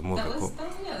she was more there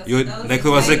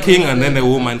was a king and then a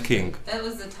woman king. That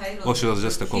was the title. Or she was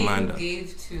just a commander.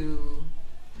 Gave to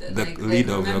the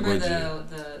leader of the Goji.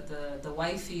 The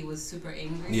wifey was super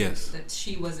angry that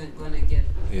she wasn't going to get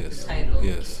the title.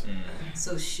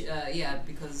 So she,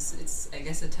 because it's, I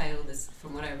guess, a title that's,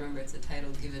 from what I remember, it's a title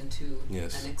given to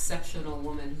an exceptional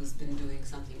woman who's been doing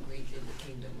something great in the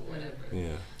kingdom or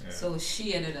whatever. So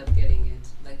she ended up getting it,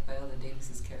 like Viola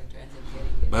Davis's character ended up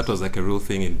getting it. That was like a real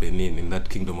thing in Benin, in that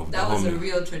kingdom of Dahomey. That was a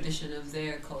real tradition of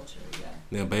their culture,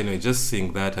 but anyway, just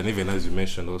seeing that, and even as you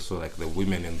mentioned, also like the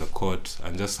women in the court,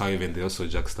 and just how even they also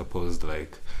juxtaposed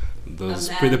like those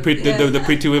the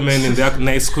pretty women in their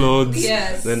nice clothes.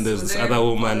 Then there's this other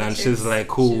woman, and she's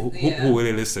like who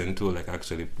really listened to like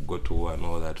actually go to war and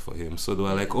all that for him. So there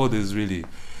were like all these really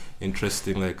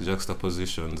interesting like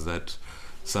juxtapositions that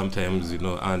sometimes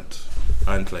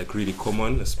aren't like really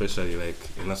common, especially like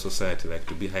in a society like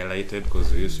to be highlighted,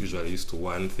 because we're usually used to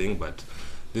one thing, but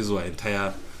these were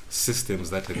entire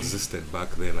systems that existed back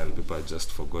then and people had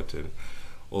just forgotten.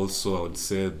 Also, I would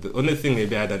say the only thing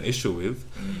maybe I had an issue with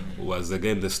was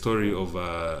again the story of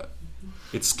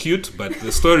it's cute, but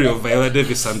the story of Viola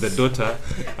Davis and the daughter,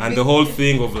 and the whole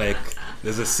thing of like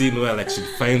there's a scene where like she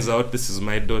finds out this is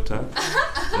my daughter.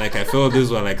 Like I felt these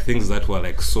were like things that were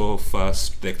like so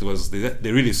fast. Like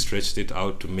they really stretched it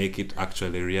out to make it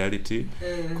actually reality.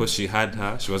 Because she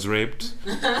was raped,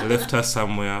 left her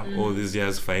somewhere. All these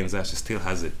years, finds her. She still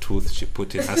has a tooth she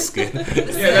put in her skin.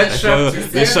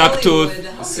 The shark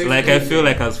tooth. Like I feel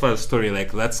like as far as story,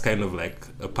 like that's kind of like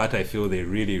a part I feel they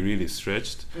really really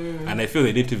stretched, and I feel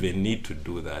they didn't even need to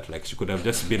do that. Like she could have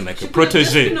just been like a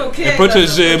protege.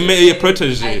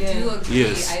 I do agree.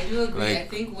 Yes. I do agree. Like, I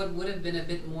think what would have been a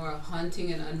bit more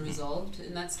haunting and unresolved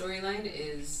in that storyline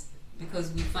is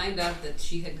because we find out that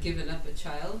she had given up a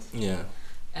child.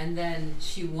 And then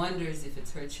she wonders if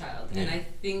it's her child. And I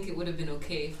think it would have been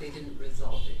okay if they didn't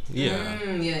resolve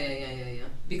it.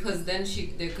 Because then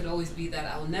there could always be that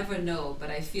I'll never know, but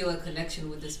I feel a connection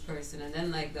with this person, and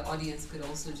then like the audience could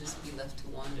also just be left to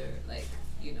wonder, like,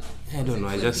 I don't know.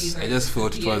 I just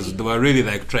thought it was they were really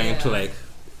like trying to like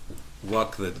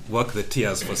work the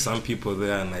tears for some people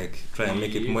there and like try and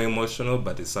make it more emotional,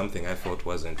 but it's something I felt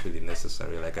wasn't really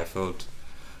necessary. Like I felt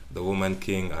the Woman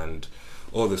King and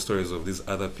all the stories of these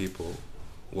other people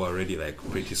were already like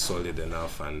pretty solid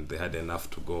enough, and they had enough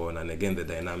to go on. And again, the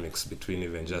dynamics between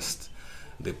even just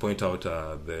they point out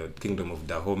the kingdom of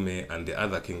Dahomey and the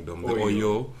other kingdom, the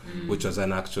Oyo, which was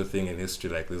an actual thing in history.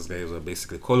 Like these guys were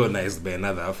basically colonized by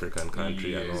another African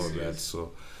country and all that.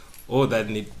 So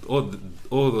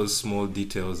all those small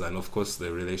details, and of course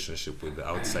the relationship with the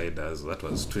outsiders, that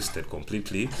was twisted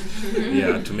completely,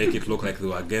 to make it look like they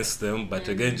were against them. But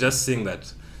again, just seeing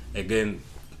that, again,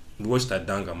 we watched at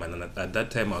Dangaman, and at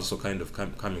that time I also kind of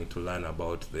coming to learn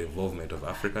about the involvement of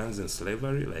Africans in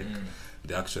slavery, like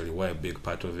they actually were a big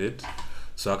part of it.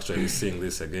 So actually seeing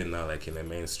this again now, like in a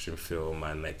mainstream film,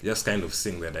 and like just kind of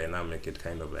seeing the dynamic, it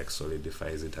kind of like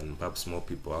solidifies it, and perhaps more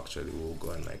people actually will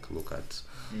go and like look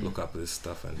up this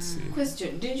stuff and see.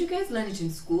 Question: did you guys learn it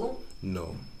in school?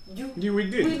 No. We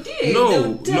did.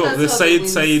 No, the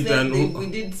side and we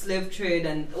did slave trade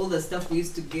and all the stuff we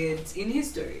used to get in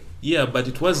history. Yeah, but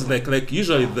it was like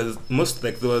usually there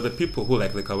were the people who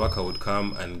like the Kawaka would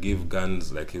come and give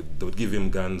guns, like they would give him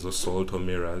guns or salt or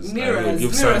mirrors. And they would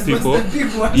give some people.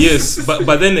 Yes,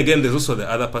 but then again, there's also the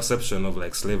other perception of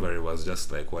like slavery was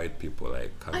just like white people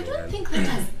like coming. I don't think that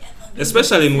has.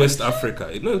 Especially in West Africa,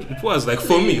 it was like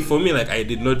for me, like I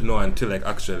did not know until like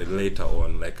actually later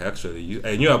on, like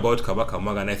I knew about Kabaka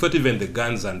Maga, and I thought even the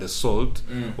guns and the salt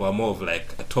were more of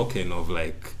like a token of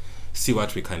like, see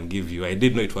what we can give you. I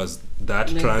didn't know it was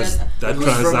that like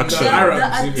transaction. The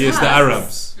Arabs. Yes, the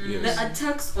Arabs. Yes. The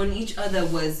attacks on each other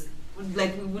was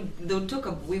like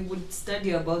we would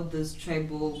study about those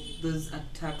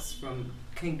attacks from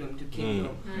kingdom to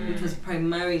kingdom, which was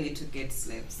primarily to get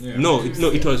slaves. Yeah.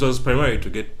 It was primarily to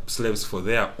get slaves for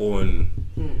their own,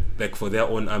 like for their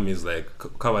own armies. Like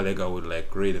Kabalega would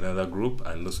like raid another group,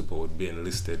 and those people would be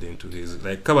enlisted into his.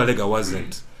 Like Kabalega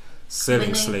wasn't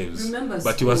selling slaves,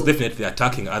 but he was definitely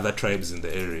attacking other tribes in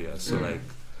the area. So like,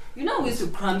 we used to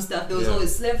cram stuff. There was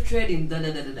always slave trading,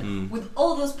 with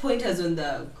all those pointers on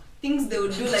the things they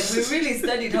would do. Like we really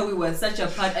studied how we were such a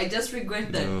part. I just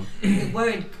regret that we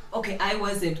weren't. Okay, I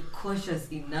wasn't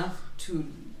cautious enough to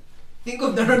think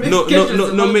of the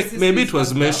ramifications. Maybe it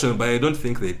was mentioned, but I don't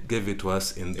think they gave it to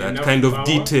us in that kind of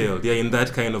detail. Yeah, in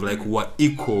that kind of like we're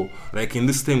equal. Like in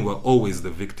this thing, we're always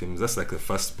the victims. That's like the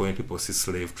first point people see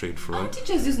slave trade from. Our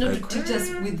teachers used not to teach us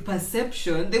with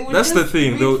perception. They would. That's just the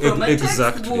thing.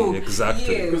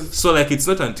 Exactly. Yes. So like it's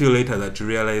not until later that you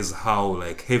realize how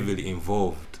like heavily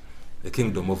involved the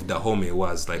kingdom of Dahomey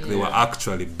was. Like they were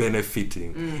actually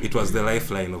benefiting. It was the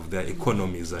lifeline of their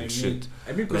economies and shit.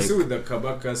 I mean, because with the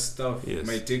Kabaka stuff,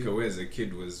 my takeaway as a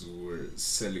kid was we were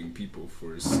selling people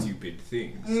for stupid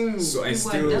things. So I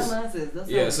still,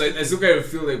 so I still kind of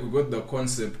feel like we got the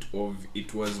concept of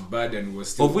it was bad and was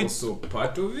still also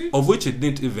part of it. Of which it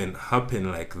didn't even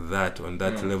happen like that on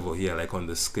that level here, like on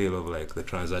the scale of like the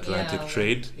transatlantic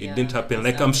trade. It didn't happen.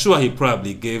 Like I'm sure he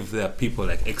probably gave their people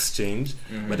like exchange,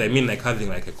 but I mean like having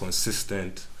like a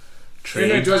consistent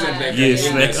trade. It wasn't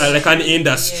like like an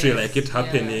industry, like it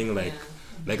happening, like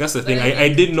that's the thing. I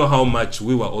didn't know how much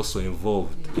we were also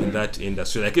involved in that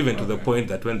industry, like even to the point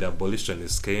that when the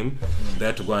abolitionists came, they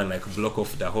had to go and like block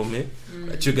off Dahomey,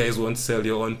 that you guys won't sell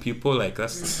your own people. Like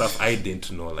that's the stuff I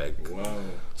didn't know. Like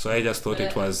so I just thought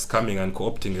it was coming and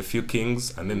co-opting a few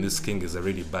kings, and then this king is a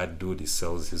really bad dude, he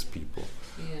sells his people.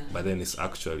 But then it's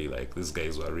actually like these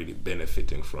guys were really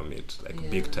benefiting from it, like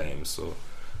big time. So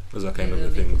those are kind of the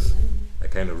things I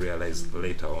kind of realized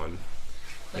later on.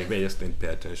 Maybe I just didn't pay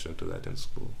attention to that in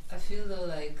school. I feel though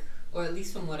like, or at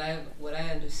least from what I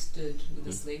understood with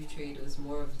the slave trade, it was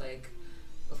more of like,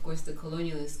 of course the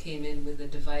colonialists came in with the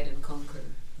divide and conquer.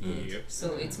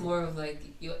 So it's more of like,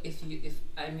 if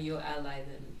I'm your ally,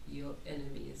 then your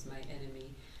enemy is my enemy.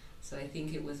 So I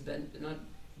think it was not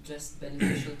just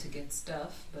beneficial to get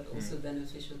stuff, but also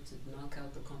beneficial to knock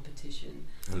out the competition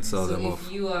and sell them off.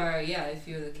 If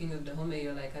you're the king of Dahomey,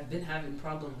 you're like, I've been having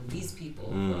problem with these people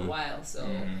for a while, so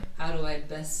how do I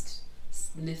best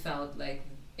sniff out like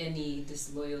any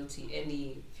disloyalty,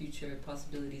 any future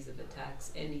possibilities of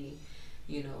attacks, any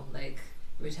like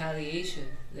retaliation,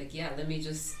 like let me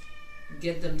just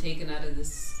get them taken out of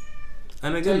this,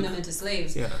 and again, turn them into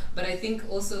slaves. But I think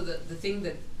also the thing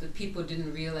that the people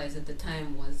didn't realize at the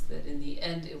time was that in the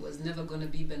end it was never going to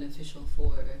be beneficial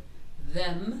for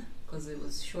them, because it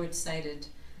was short-sighted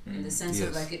in the sense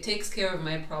of like, it takes care of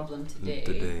my problem today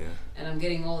and I'm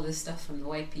getting all this stuff from the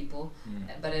white people,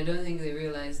 but I don't think they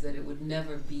realized that it would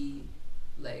never be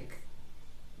like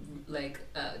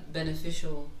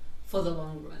beneficial for the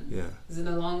long run. Because in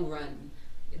the long run,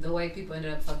 the white people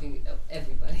ended up fucking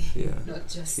everybody, not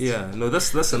just.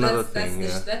 That's another thing.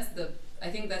 I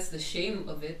think that's the shame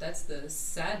of it. That's the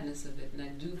sadness of it, and I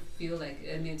do feel like,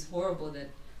 I mean, it's horrible that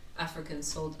Africans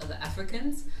sold other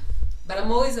Africans, but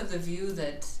I'm always of the view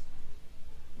that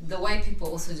the white people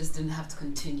also just didn't have to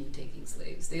continue taking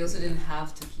slaves. They also didn't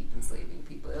have to keep enslaving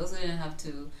people. They also didn't have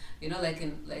to,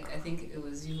 I think it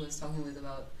was you who was talking with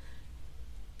about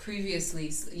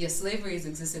previously, slavery has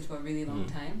existed for a really long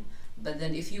time. But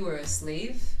then if you were a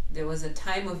slave, there was a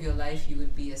time of your life you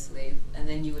would be a slave, and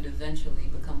then you would eventually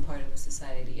become part of a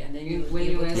society, and then you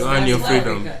earn your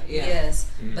freedom. Yes.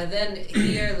 But then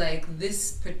here, like,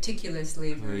 this particular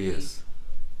slavery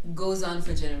goes on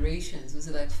for generations. Was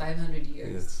it like 500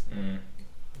 years?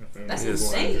 That's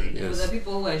insane. For the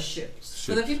people who were shipped.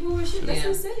 For the people who were shipped, that's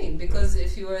insane. Because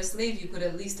if you were a slave, you could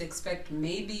at least expect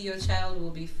maybe your child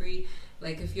will be free.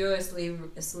 Like, if you're a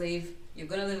slave, you're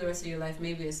gonna live the rest of your life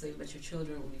maybe a slave, but your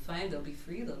children will be fine. They'll be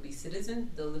free. They'll be citizens.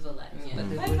 They'll live a life. But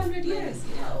 500 years,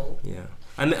 Yeah,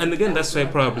 and again, that's why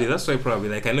probably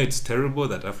like, I know it's terrible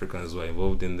that Africans were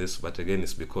involved in this, but again,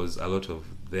 it's because a lot of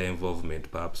their involvement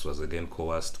perhaps was again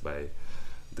coerced by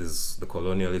the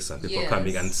colonialists and people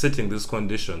coming and setting these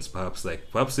conditions,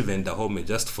 perhaps even Dahomey,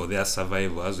 just for their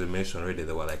survival. As we mentioned already,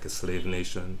 they were like a slave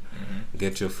nation.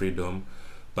 Get your freedom.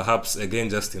 Perhaps again,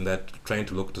 just in that trying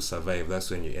to look to survive,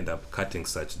 that's when you end up cutting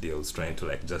such deals, trying to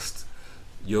like just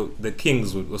the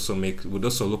kings would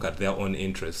also look at their own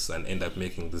interests and end up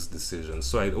making these decisions.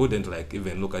 So I wouldn't like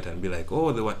even look at it and be like,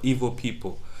 oh, they were evil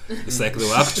people. It's like they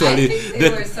were actually. they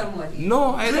were somewhat evil.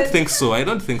 No, I don't think so. I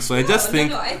just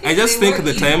think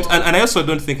the times, and I also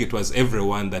don't think it was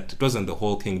everyone, that it wasn't the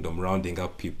whole kingdom rounding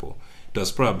up people. It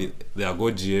was probably the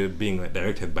Agojie being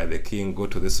directed by the king, go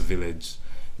to this village,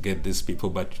 get these people,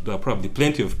 but there are probably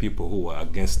plenty of people who were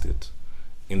against it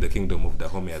in the kingdom of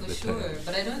Dahomey at the time.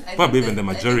 But I probably think even the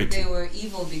majority. I think they were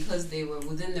evil because they were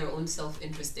within their own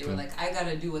self-interest. They were like, I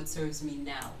gotta do what serves me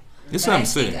now. That's what I'm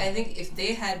saying. I think if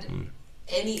they had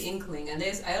any inkling, and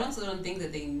I also don't think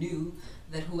that they knew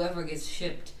that whoever gets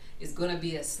shipped is going to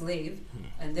be a slave,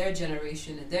 and their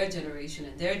generation and their generation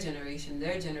and their generation and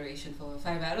their generation for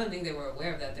 5. I don't think they were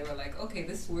aware of that. They were like, okay,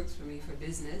 this works for me for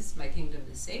business. My kingdom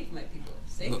is safe. My people are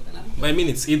safe. No, I mean,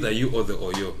 it's either you or the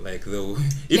Oyo. Like,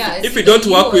 if you don't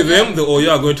work with them, the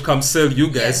Oyo are going to come sell you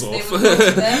guys off. They would go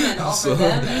to them and offer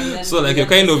them, and then so like you're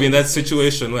kind of in that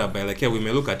situation whereby like, we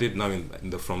may look at it now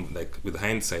from like with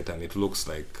hindsight, and it looks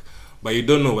like, but you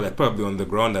don't know, like probably on the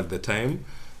ground at the time,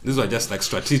 these were just like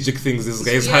strategic things these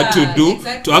guys had to do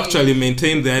to actually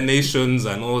maintain their nations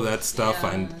and all that stuff.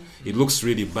 And it looks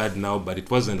really bad now, but it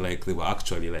wasn't like they were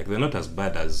actually like, they're not as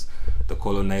bad as the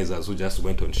colonizers who just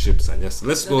went on ships and just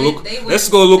let's go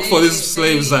look for these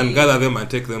slaves and gather them and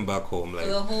take them back home. Like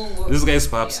these guys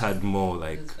perhaps had more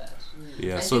like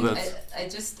I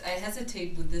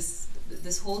hesitate with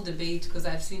this whole debate, because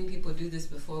I've seen people do this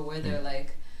before where they're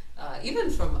like, even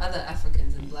from other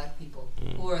Africans and black people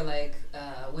who are like,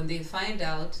 when they find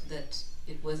out that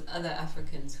it was other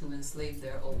Africans who enslaved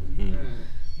their own,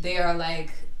 they are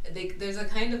like, there's a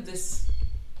kind of this,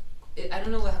 I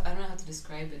don't know how to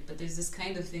describe it, but there's this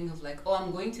kind of thing of like, oh,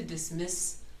 I'm going to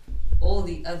dismiss all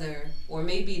the other, or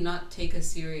maybe not take as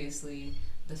seriously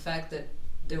the fact that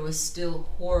there was still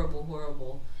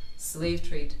horrible slave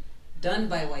trade done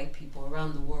by white people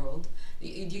around the world. Do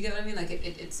you get what I mean? Like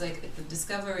it's like the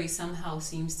discovery somehow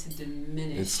seems to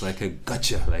diminish. It's like a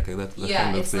gotcha, like that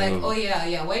kind of it's thing. Like, oh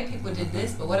yeah, white people did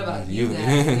this, but what about you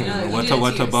guys? You know,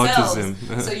 what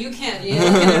aboutism? So you can't, look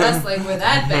at us like we're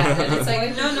that bad. And it's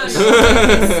like,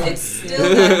 no, it's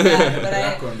still that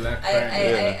bad. But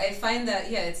I find that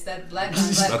it's that black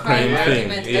on black crime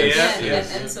argument again.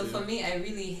 And so for me, I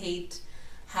really hate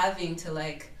having to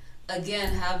like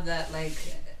again have that like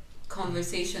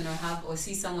conversation or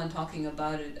see someone talking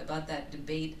about that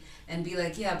debate and be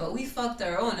like, yeah, but we fucked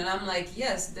our own. And I'm like,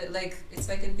 yes, like it's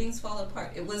like when things fall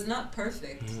apart. It was not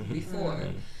perfect before,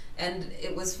 and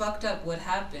it was fucked up what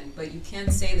happened, but you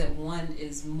can't say that one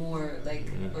is more like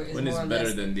or is one more is or better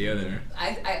less. Than the other.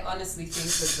 I honestly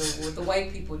think that what the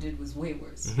white people did was way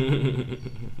worse.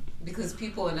 Because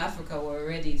people in Africa were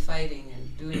already fighting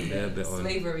and doing the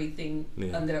slavery thing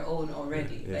on their own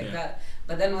already, like that.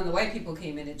 But then when the white people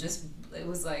came in, it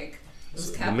was like it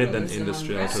was capitalism. They made an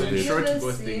industry out of it. In short,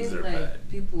 both things are like, bad.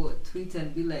 People would tweet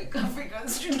and be like,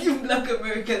 Africans should give Black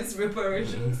Americans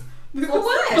reparations. For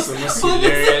what? Some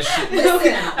hilarious shit.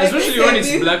 Especially when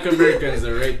it's Black Americans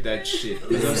that write that shit.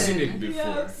 Because I've seen it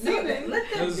before. Let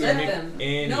them.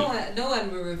 No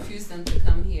one will refuse them to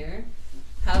come here,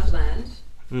 have land,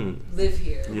 live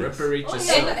here. Reparate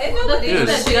yourself.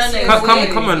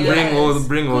 Come and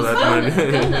bring all that money.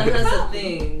 Ghana has a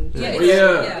thing.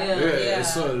 I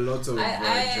saw a lot of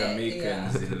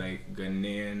Jamaicans in like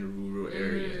Ghanaian rural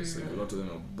areas. Like a lot of them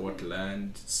have bought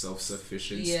land,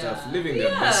 self-sufficient stuff, living their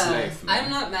best life. Man. I'm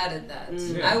not mad at that.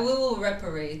 I will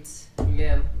reparate.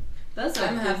 Yeah. That's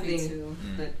I'm a happy thing. too.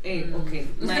 But hey, okay,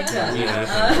 my turn.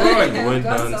 Went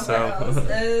down south.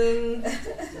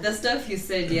 The stuff you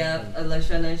said,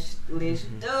 Lashana Lynch,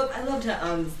 dope. I loved her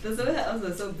arms. The way her arms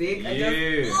were so big.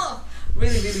 Really,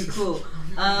 really cool.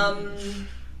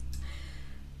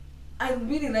 I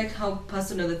really like how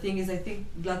personal the thing is. I think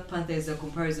Black Panther is a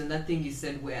comparison. That thing you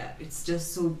said where it's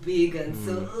just so big and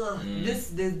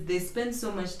they spend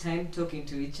so much time talking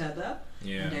to each other.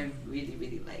 Yeah. And I really,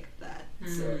 really liked that.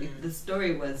 So the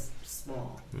story was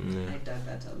small. I dug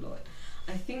that a lot.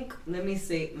 I think, let me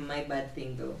say my bad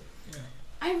thing though. Yeah.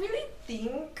 I really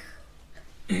think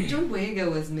John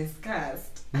Boyega was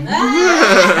miscast. Who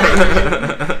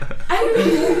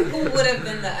would have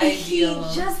been the ideal?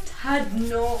 He just had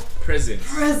no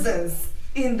presence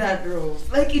in that role.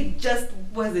 Like it just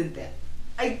wasn't there.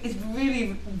 It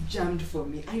really jammed for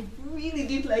me. I really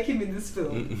didn't like him in this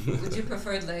film. Would you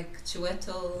prefer like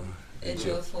Chiwetel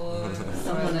Ejiofor,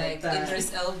 someone like that.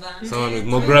 Idris Elba? Someone with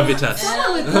more gravitas.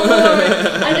 Someone with more.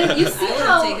 And then you see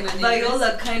how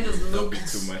Viola kind of looked.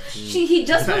 Too much. He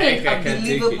just wasn't a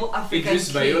believable African Idris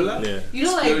Viola? Yeah. You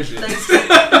know, like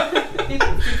it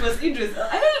was Idris.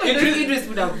 I don't even know if Idris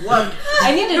would have worked.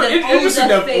 I needed an Idris would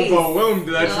older have face. overwhelmed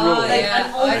that role. Like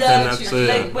an older,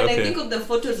 like when I okay. think of the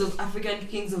photos of African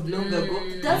kings of long ago,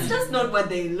 that's just not what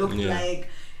they looked like.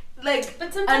 Like,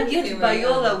 but and yet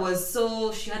Viola was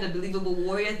so, she had a believable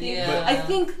warrior thing. Yeah. I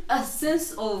think a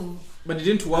sense of. But it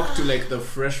didn't work to like the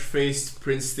fresh-faced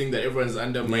prince thing that everyone's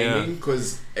undermining,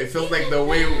 because I felt like the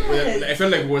way I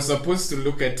felt like we're supposed to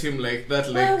look at him like that,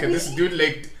 like this dude,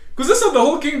 like, because that's how the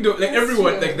whole kingdom, like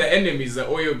everyone, like the enemies, the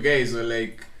oil guys were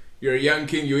like, you're a young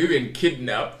king, you're even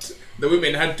kidnapped. The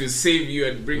women had to save you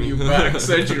and bring you back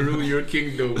so that you rule your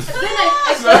kingdom. Then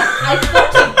I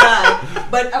thought of that,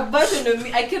 but a version of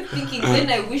me, I kept thinking, then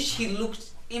I wish he looked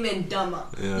even dumber.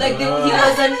 Yeah. Like he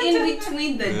was an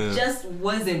in-between that just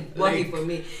wasn't working for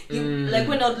me. Like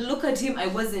when I would look at him, I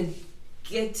wasn't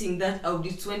getting that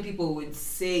audit when people would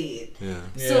say it.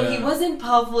 So he wasn't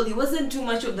powerful, he wasn't too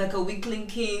much of like a weakling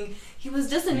king. He was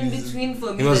just an in-between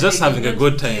for me. He was just having a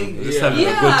good time. Just having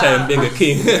a good time being a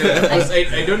king.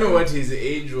 I don't know what his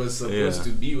age was supposed to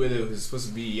be, whether he was supposed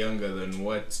to be younger than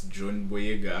what John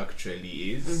Boyega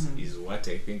actually is what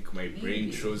I think my brain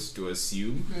chose to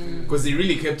assume. Because he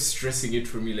really kept stressing it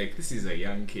for me, like, this is a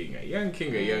young king, a young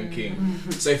king, a young king.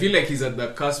 So I feel like he's at the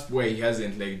cusp where he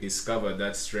hasn't like discovered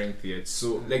that strength yet.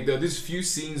 So like there are these few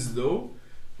scenes though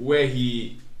where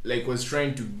he like was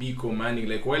trying to be commanding,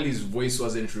 like while his voice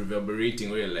wasn't reverberating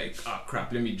where you're like, oh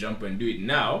crap, let me jump and do it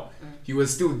now, he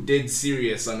was still dead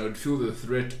serious, and I would feel the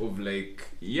threat of like,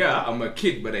 yeah, I'm a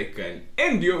kid but I can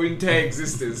end your entire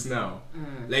existence now.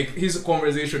 Like his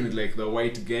conversation with like the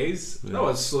white guys, that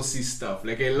was saucy stuff.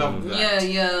 Like I loved that.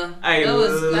 I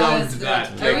loved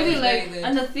that. I really liked it.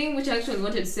 And the thing which I actually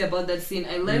wanted to say about that scene,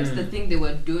 I liked the thing they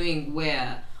were doing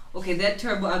where, okay, their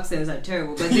terrible accents are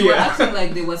terrible, but they were acting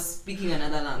like they were speaking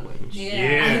another language.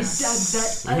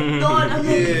 Yes. I thought, I'm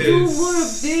like, do more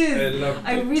of this.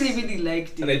 I really, really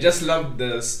liked it. And I just loved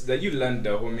that you learned the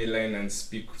homie line and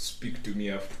speak to me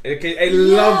after. Okay, I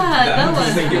loved that. That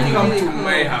was like, really, you come really to cool.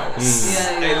 my house.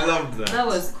 I loved that. That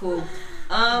was cool.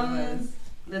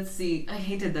 Let's see. I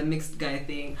hated the mixed guy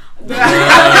thing. That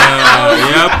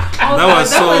was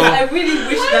so. I really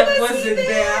wish that wasn't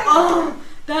there. Oh.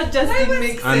 That just didn't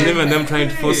make sense. And even them trying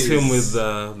to force him with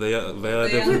the I'm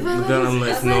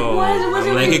like, no.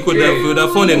 I'm like, he would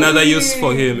have found another use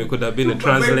for him. It could have been a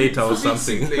translator or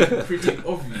something. Like pretty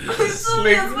obvious.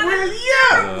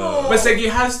 But it's like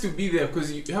it has to be there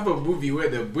because you have a movie where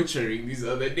they're butchering these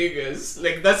other niggas.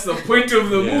 Like that's the point of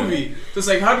the movie. So it's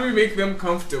like, how do we make them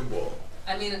comfortable?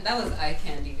 I mean, that was eye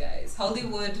candy, guys.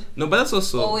 Hollywood but that's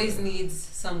also always needs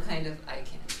some kind of eye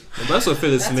candy. But I also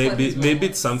feel it's maybe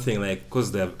it's something like,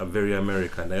 because they're very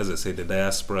American, as I say, the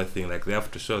diaspora thing, like they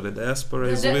have to show the diaspora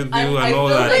is with you and all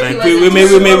that. Like we may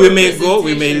go,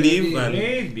 we may leave and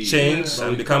change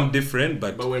and become different,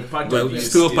 but we're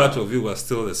still part of you. We're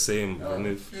still the same.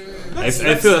 I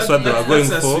feel that's what they were going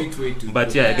for. But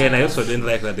again, I also didn't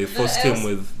like that they forced him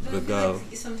with the girl.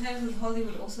 Like, sometimes with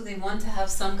Hollywood, also they want to have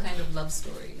some kind of love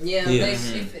story.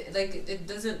 Like it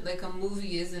doesn't, like a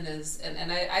movie isn't as,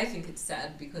 and I think it's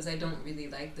sad because I don't really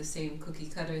like the same cookie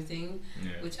cutter thing,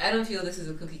 which I don't feel this is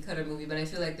a cookie cutter movie, but I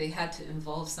feel like they had to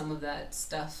involve some of that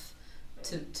stuff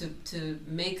to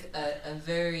make a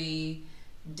very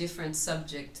different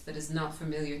subject that is not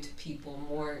familiar to people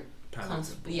more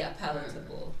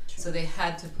palatable. So they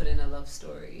had to put in a love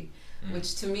story,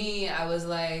 which to me, I was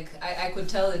like, I could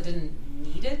tell it didn't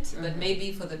need it, but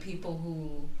maybe for the people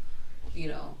who,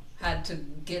 had to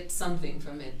get something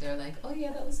from it, they're like, oh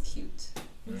yeah, that was cute.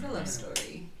 It was a love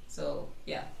story. So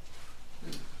yeah.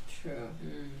 True.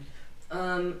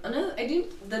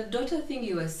 The daughter thing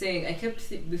you were saying, I kept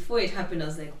before it happened, I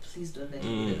was like, please don't let me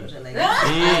be the daughter. Like,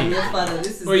 I'm your father.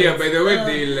 This is. Oh yeah, by the way,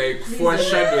 they like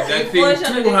foreshadowed that thing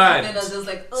too hard. And I was just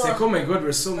like, it's like, oh my god,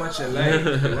 we're so much alike.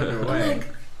 I wonder why. Like,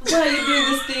 why are you doing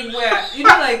this thing where, you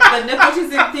know, like the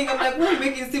nepotism thing? I'm like, why are you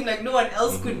making it seem like no one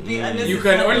else could be? Unless you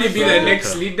can only be the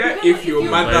next leader if your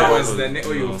mother was the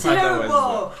or your father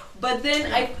was. But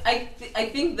then I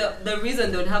think the reason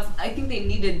they would have, I think they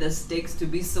needed the stakes to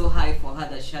be so high for her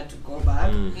that she had to go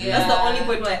back. Yeah. That's the only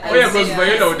point where because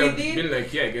Viola would have been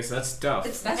like, yeah, I guess that's tough.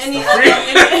 Any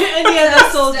other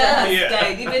soldier has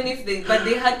died, even if but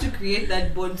they had to create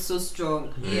that bond so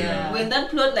strong. Yeah. When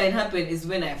that plot line happened is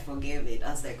when I forgave it.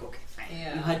 I was like, okay, fine.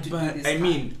 Yeah. You had to do this. I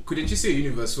mean, couldn't you say a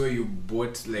universe where you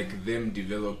bought like them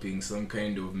developing some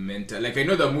kind of mental, like I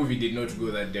know the movie did not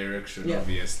go that direction,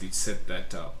 obviously, it set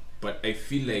that up. But I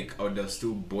feel like I would have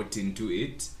still bought into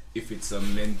it if it's a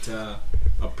mentor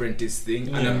apprentice thing,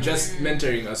 and I'm just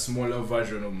mentoring a smaller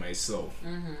version of myself.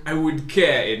 I would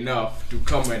care enough to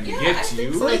come and get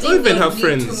you. So even her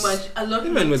friends,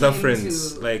 even with her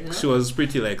friends, like she was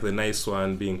pretty like the nice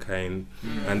one, being kind,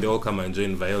 and they all come and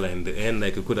join Viola in the end.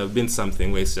 Like it could have been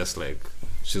something where it's just like,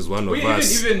 she's one of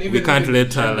us. We can't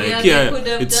let her like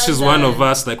she's one of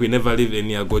us. Like we never leave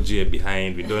any Agogie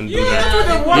behind. We don't do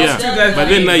that. But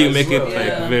then now you make it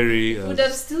like very. Would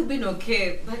have still been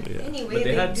okay. But anyway,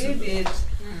 they did it.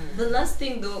 The last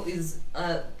thing though is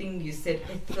thing you said.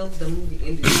 I felt the movie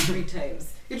ended 3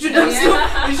 times. It should have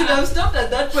stopped. It should have stopped at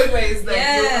that point where it's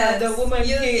like the woman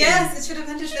came. Yes, it should have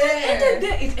ended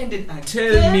there. It ended again.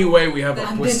 Tell me why we have a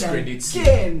post-credit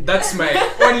scene. That's my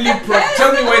only problem.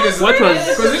 Tell me why there's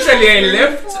because literally I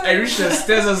left, I reached the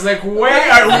stairs, I was like, why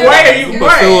are you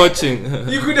still watching?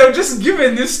 You could have just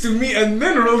given this to me and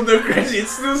then rolled the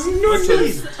credits. There's no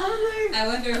need. I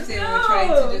wonder if they were trying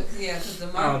to do because the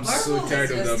Marvel. I'm so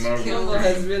tired of the Marvel.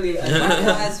 Has really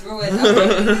Marvel has ruined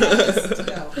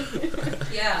everything.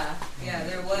 Yeah,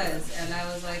 there was, and I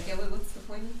was like, what's the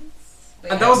point of this?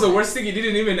 But and that was the worst thing. He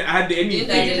didn't even add anything.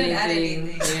 I didn't add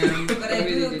anything. But I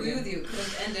do agree with you. It could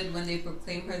have ended when they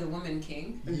proclaimed her the Woman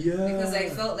King. Yeah. Because I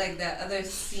felt like that other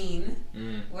scene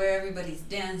where everybody's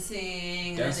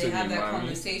dancing and they have that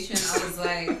conversation. I was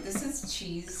like, this is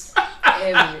cheese.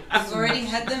 We've already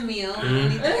had the meal. We don't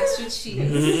need the extra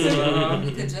cheese.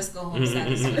 We could just go home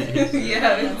satisfied.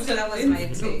 So that was my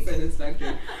take.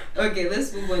 Satisfactory. Okay,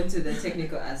 let's move on to the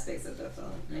technical aspects of the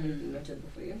film. Anything notable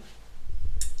for you?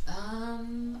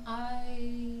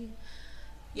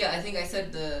 I think I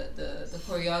said the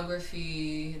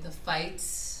choreography, the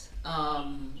fights,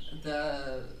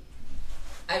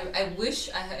 I wish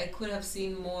I could have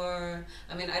seen more.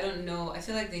 I mean, I don't know. I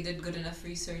feel like they did good enough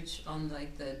research on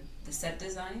like the set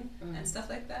design and stuff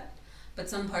like that. But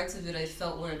some parts of it I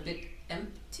felt were a bit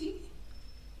empty.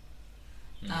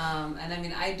 And I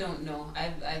mean, I don't know.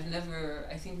 I've never.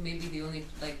 I think maybe the only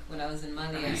like when I was in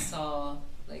Mali, I saw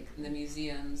like in the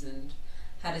museums and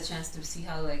had a chance to see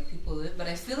how like people live. But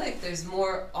I feel like there's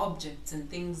more objects and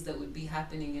things that would be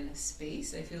happening in a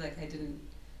space. I feel like I didn't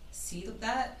see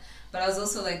that. But I was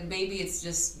also like, maybe it's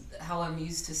just how I'm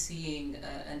used to seeing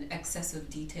an excess of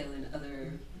detail in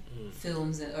other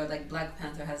films, or like Black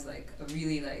Panther has like a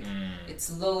really like it's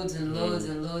loads and loads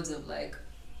and loads of like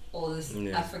all this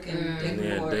African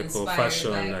decor inspired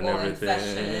fashion like and all everything.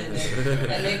 Fashion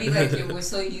and maybe like we're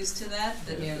so used to that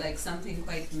like something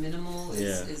quite minimal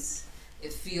is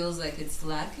it feels like it's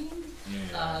lacking.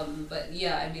 But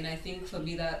I mean, I think for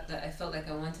me that I felt like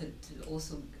I wanted to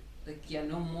also like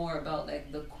know more about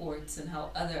like the courts and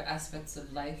how other aspects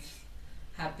of life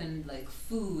happened, like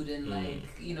food and like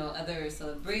other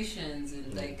celebrations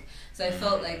and like so I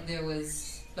felt like there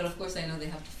was, but of course I know they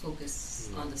have to focus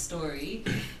on the story,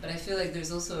 but I feel like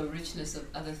there's also a richness of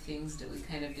other things that we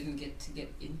kind of didn't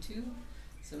get into,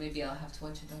 so maybe I'll have to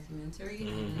watch a documentary.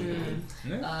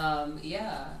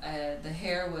 The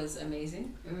hair was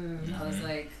amazing. I was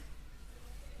like,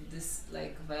 this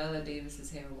like Viola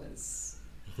Davis's hair was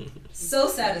so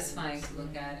satisfying to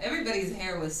look at. Everybody's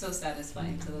hair was so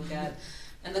satisfying to look at,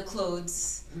 and the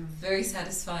clothes very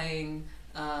satisfying.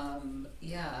 I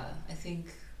think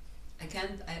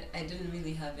I didn't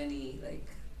really have any like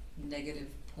negative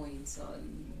points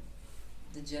on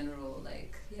the general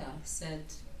like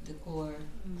set, decor,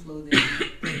 clothing.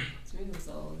 So it was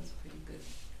pretty good.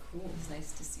 Cool. It was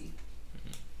nice to see.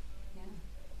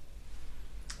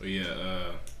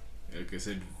 Like I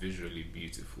said, visually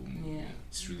beautiful movie. Yeah.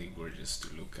 It's really gorgeous to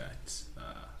look at.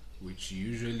 Which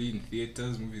usually in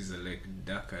theaters, movies are like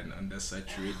dark and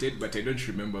undersaturated, but I don't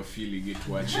remember feeling it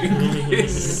watching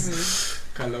this.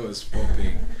 Color was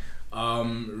popping.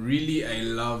 Really, I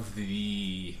love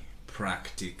the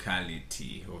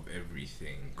practicality of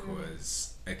everything,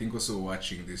 because I think also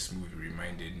watching this movie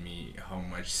reminded me how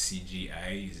much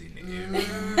CGI is in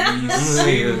every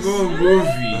single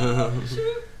movie.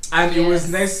 And it was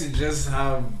nice to just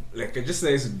have like a just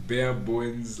nice bare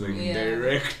bones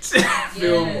direct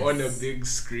film on a big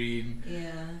screen.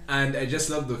 Yeah. And I just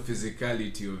love the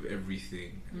physicality of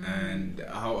everything and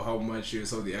how much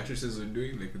some of the actresses were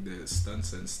doing, like the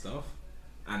stunts and stuff.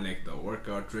 And like the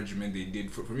workout regimen they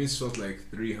did for me, it felt like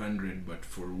 300, but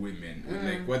for women, with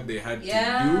like what they had to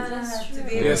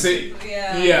do. Saying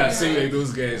like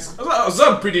those guys.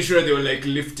 I'm pretty sure they were like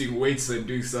lifting weights and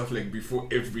doing stuff like before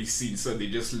every scene, so they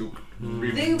just looked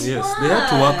ripped. They had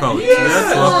to work out.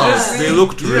 They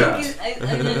looked ripped.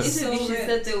 And she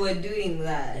said they were doing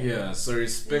that. Yeah, so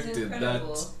respected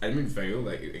that. I mean,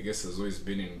 Viola, I guess, has always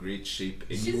been in great shape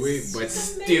anyway, but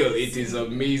still, it is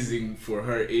amazing for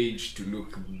her age to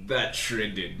look that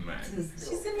shredded, man.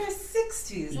 She's in her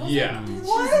 60s. Yeah.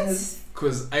 What?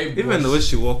 Because even the way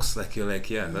she walks, like you're like,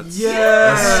 that's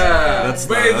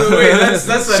by the way,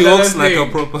 that's she walks thing. Like a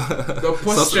proper. The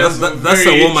postures that's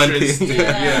a woman thing.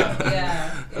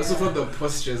 I also thought the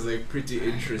postures like pretty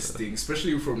interesting,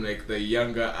 especially from like the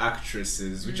younger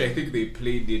actresses, which I think they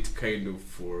played it kind of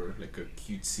for like a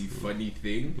cutesy, funny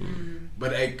thing.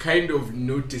 But I kind of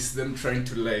noticed them trying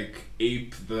to like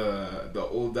ape the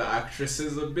older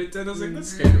actresses a bit, and I was like,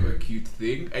 that's kind of a cute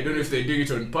thing. I don't know if they're doing it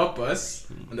on purpose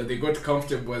and that they got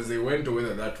comfortable as they went, or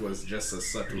whether that was just a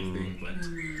subtle thing.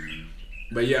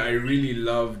 But yeah, I really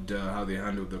loved how they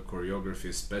handled the choreography,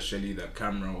 especially the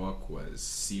camera work was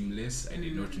seamless. I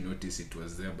did not notice it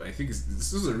was there, but I think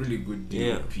this was a really good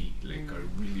DOP, like a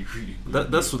really, really good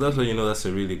that's when you know that's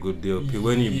a really good DOP.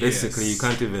 When you basically, you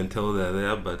can't even tell they're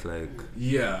there, but like...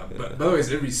 But otherwise,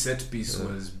 every set piece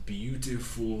was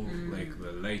beautiful, like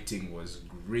the lighting was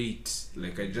great.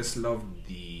 Like I just loved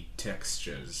the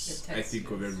textures. I think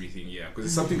of everything, because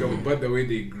it's something about the way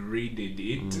they graded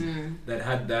it that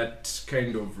had that kind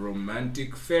of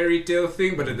romantic fairy tale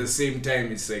thing, but at the same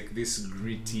time it's like this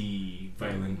gritty,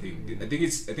 violent thing. I think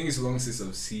it's long since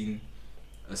I've seen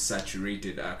a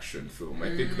saturated action film. I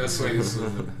think that's why this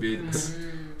was a bit.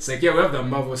 It's like we have the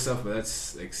Marvel stuff, but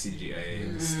that's like CGI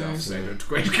and stuff, so I don't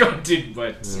quite count it.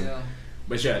 But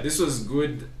this was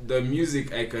good. The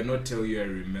music, I cannot tell you I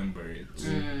remember it,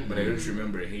 but I don't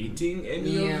remember hating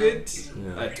any of it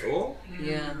at all.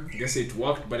 I guess it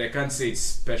worked, but I can't say it's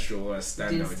special or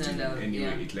stand out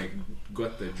anyway. It like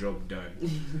got the job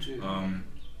done.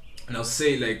 And I'll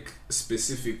say like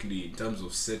specifically in terms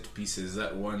of set pieces,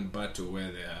 that one battle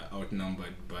where they are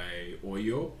outnumbered by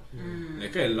Oyo,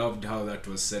 like I loved how that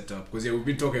was set up, because we've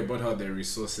been talking about how their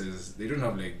resources, they don't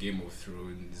have like Game of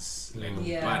Thrones like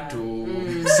battle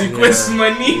sequence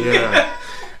money.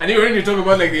 And even when you talk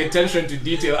about like the attention to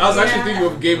detail, I was actually thinking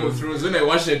of Game of Thrones when I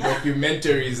watched the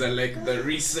documentaries and like the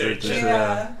research.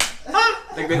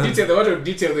 Like the detail, the amount of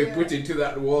detail they put into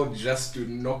that wall just to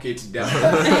knock it down.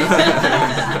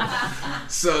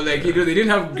 So like, they didn't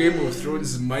have Game of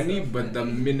Thrones money, but the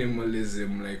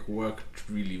minimalism like worked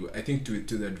really well. I think to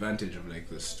the advantage of like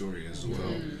the story as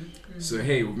well. So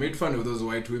hey, we made fun of those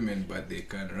white women, but they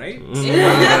can, right? You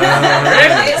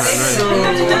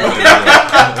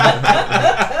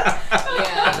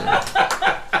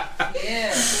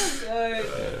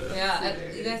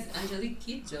guys, Angelique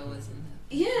Kidjo was in that.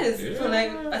 Yes, for like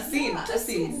a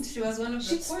scene. She was one of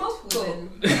the spoke women.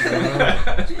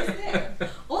 She was there.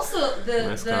 Also,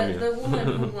 the woman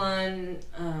who won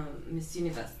Miss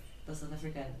Universe, the South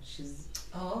African, she's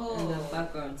in the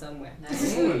background somewhere.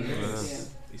 Nice.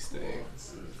 Easter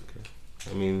eggs.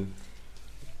 I mean,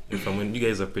 you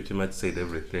guys have pretty much said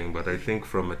everything, but I think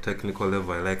from a technical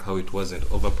level, I like how it wasn't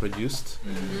overproduced.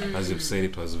 As you've said,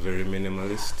 it was very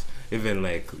minimalist. Even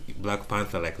like Black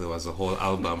Panther, like there was a whole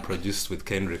album produced with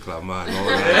Kendrick Lamar and all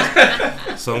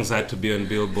that. Songs had to be on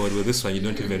Billboard. With this one, you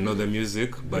don't even know the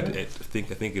music, but I think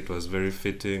it was very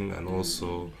fitting, and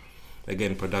also,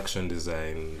 again, production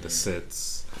design, the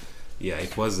sets. Yeah,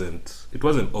 it wasn't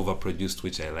overproduced,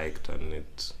 which I liked, and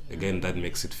it again that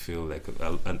makes it feel like a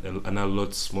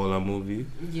lot smaller movie,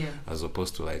 as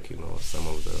opposed to like some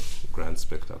of the grand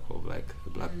spectacle of like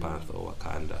Black Panther or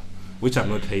Wakanda. Which I'm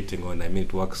not hating on. I mean,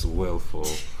 it works well for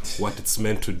what it's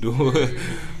meant to do.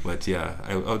 But yeah,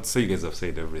 I would say you guys have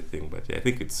said everything. But yeah, I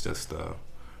think it's just a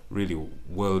really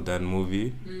well done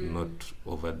movie, not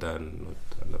overdone, not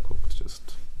undercooked,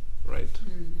 just right.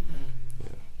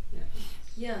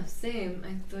 Yeah, same.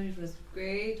 I thought it was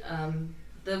great.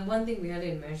 The one thing we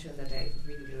hadn't mentioned that I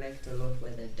really liked a lot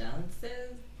were the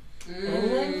dances.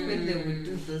 When they would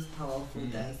do those powerful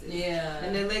dances. Yeah.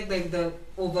 And I like the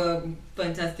over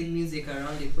fantastic music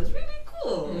around it. It was really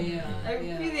cool. Yeah. I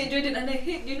really enjoyed it, and I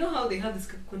hate, you know how they have this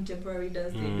contemporary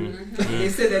dance they do. They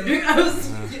say they're doing.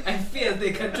 I fear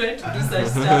they can try to do such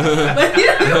stuff, but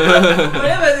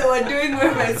whatever they were doing,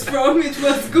 wherever it's from, it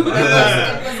was good.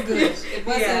 It was good. It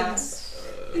wasn't.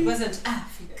 It wasn't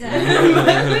Africa.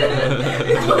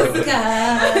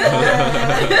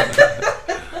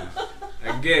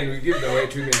 Again, we give the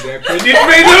white women their credit. Make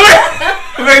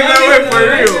the way for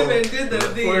real.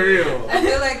 For real. I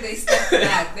feel like they stepped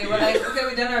back. They were like, okay,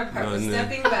 we've done our part. We're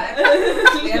stepping back.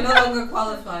 We are no longer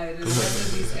qualified in most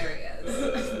of these areas.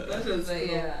 That was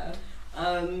yeah.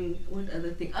 What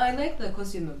other thing? I like the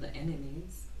costume of the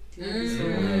enemies. It was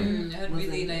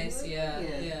really nice. Yeah.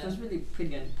 It was really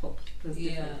pretty and popped. It was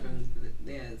different from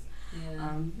theirs.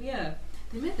 Yeah.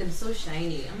 They made them so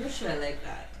shiny. I'm not sure I like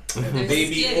that.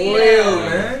 Baby oil,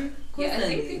 man. Yeah, I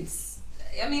think it's.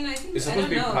 I mean, I think it's supposed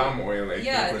to be palm oil, like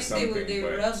I or think something. they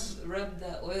rub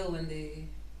the oil when they.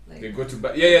 Like, they go to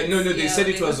no. They said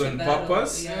it was on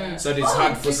purpose, so it's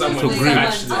hard for someone to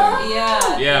catch them.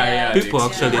 Yeah. People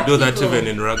actually do that even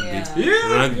in rugby.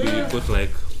 Yeah. Rugby, you put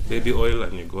like baby oil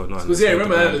and you go on. Because I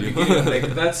remember that at the beginning,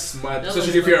 like that's smart,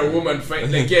 especially if you're a woman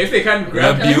fighting. Like if they can't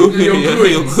grab you,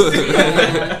 you're good.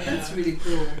 That's really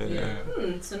cool. Yeah.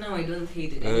 So now I don't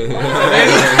hate it anymore. I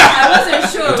wasn't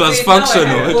sure. It was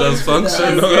functional.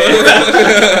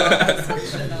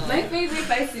 My favorite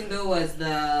fight scene though was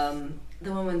the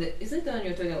one when is it the one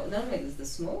you're talking about? That one is the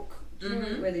smoke,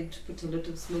 where they put a lot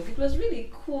of smoke. It was really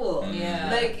cool. Yeah.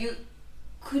 Like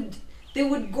they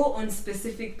would go on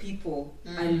specific people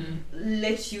and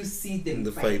let you see them in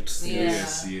the fight.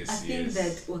 Yes. I think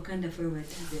that Wakanda Forever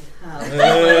doesn't have.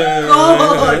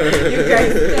 God, you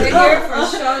guys, they're here for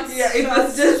shots. Yeah, it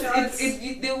was just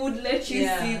they would let you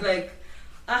see like.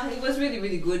 It was really,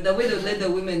 really good. The way they would let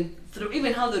the women throw,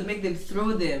 even how they'd make them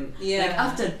throw them. Yeah. Like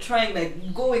after trying,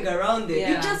 like going around them,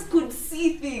 you just could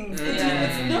see things. It's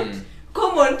not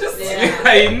common to see.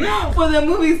 I know. For the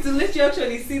movies to let you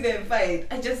actually see them fight,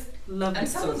 I just love it. And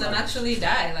some so of them much. actually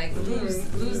die, like lose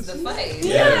the fight.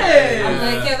 Yeah. I'm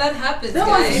like, that happens, That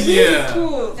guys. was really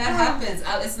cool. That happens.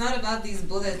 It's not about these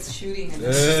bullets shooting and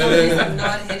somebody's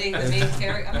not hitting the main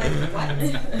character. I'm like, what?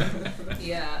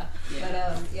 Yeah. But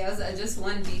it was just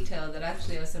one detail that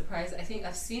actually I was surprised. I think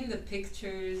I've seen the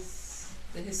pictures,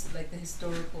 the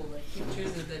historical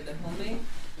pictures of the homing.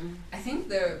 I think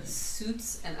their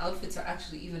suits and outfits are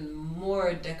actually even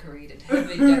more decorated,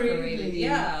 heavily decorated.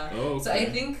 Yeah. Oh, okay. So I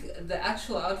think the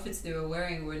actual outfits they were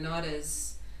wearing were not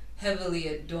as heavily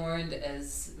adorned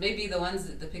as maybe the ones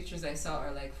the pictures I saw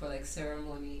are like for like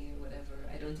ceremony or whatever.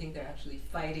 I don't think they're actually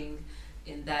fighting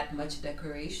in that much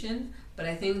decoration, but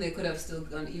I think they could have still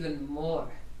gone even more.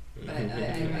 But I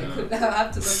could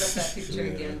have to look at that picture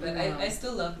again. But I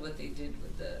still loved what they did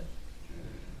with the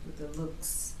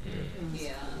looks.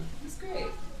 Yeah, it's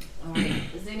great.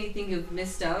 Is there anything you've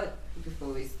missed out before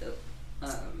we stop? I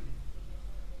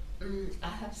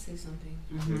have to say something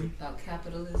about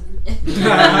capitalism.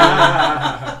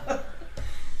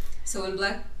 So when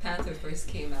Black Panther first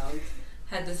came out,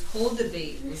 had this whole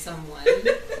debate with someone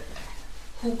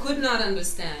who could not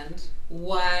understand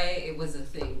why it was a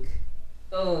thing.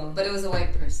 Oh. But it was a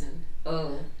white person.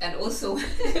 Oh. And also,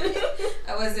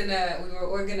 I was we were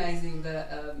organizing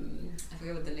I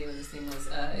forget what the name of this thing was.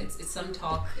 It's some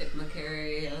talk at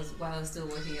Macquarie. While I was still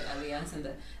working at Allianz, and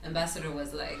the ambassador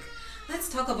was like, let's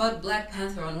talk about Black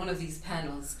Panther on one of these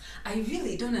panels. I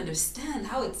really don't understand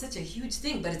how it's such a huge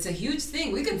thing, but it's a huge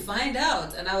thing. We can find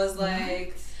out. And I was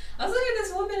like, I was looking at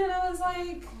this woman and I was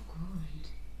like, oh God,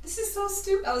 this is so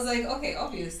stupid. I was like, okay,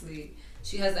 obviously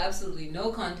she has absolutely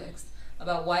no context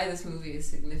about why this movie is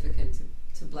significant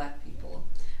to Black people.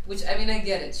 Which, I mean, I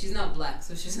get it. She's not Black,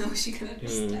 so she's not what she can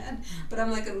understand. But I'm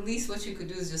like, at least what you could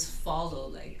do is just follow,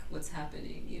 like, what's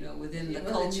happening, within the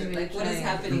culture. Like, what is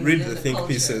happening read within the think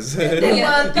culture. pieces. There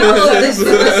were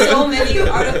so many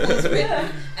articles written.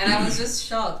 And I was just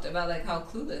shocked about, like, how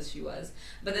clueless she was.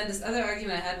 But then this other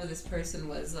argument I had with this person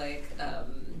was, like,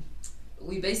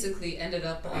 we basically ended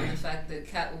up on the fact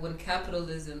that when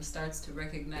capitalism starts to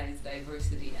recognize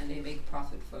diversity and they make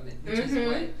profit from it, which is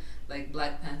what, like,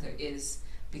 Black Panther is.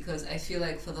 Because I feel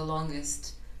like for the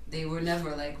longest, they were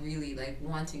never like really like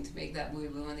wanting to make that movie,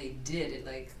 but when they did, it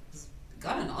like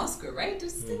got an Oscar, right? Did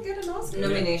this thing get an Oscar?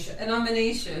 Nomination. A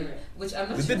nomination, which I'm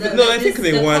not sure. No, I think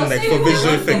they won like for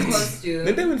visual effects.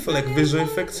 Did they win for like visual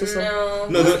effects or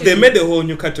something? No, they made a whole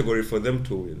new category for them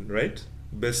to win, right?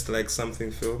 Best like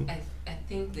something film. I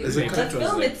think they. The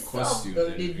film itself did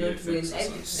not win.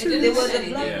 There were the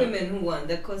black women who won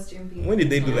the costume people. When did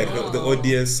they do like the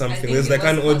audience something? There's like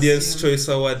an audience choice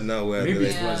award now where maybe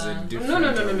it was a different.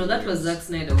 No. That was Zack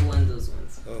Snyder who won those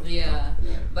ones. Oh. Yeah,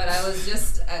 but I was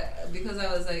just because I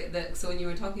was like that. So when you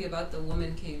were talking about the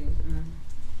Woman King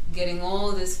getting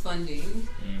all this funding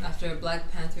after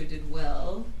Black Panther did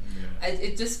well,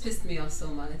 it just pissed me off so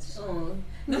much. Oh.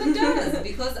 No, it does,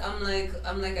 because I'm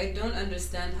like I don't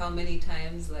understand how many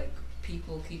times like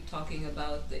people keep talking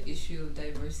about the issue of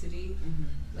diversity,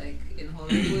 like in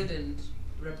Hollywood and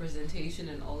representation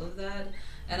and all of that.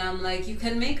 And I'm like, you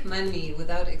can make money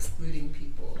without excluding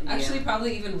people. Actually,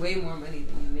 probably even way more money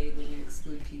than you made when you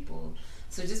exclude people.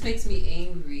 So it just makes me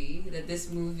angry that this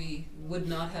movie would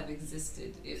not have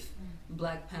existed if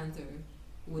Black Panther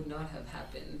would not have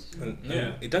happened. And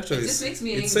it actually just makes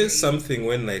me angry. It says something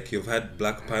when like you've had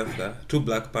Black Panther, 2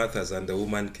 Black Panthers and the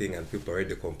Woman King, and people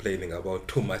already complaining about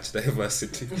too much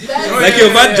diversity. Like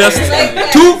you've had just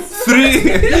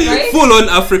 2-3 full-on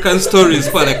African stories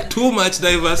for like too much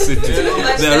diversity.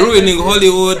 They're ruining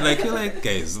Hollywood. Like you're like,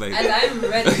 guys, like. And I'm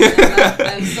ready.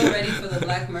 I'm so ready for the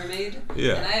Black Mermaid.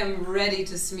 Yeah. And I am ready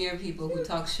to smear people who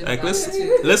talk shit like about it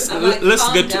too. Let's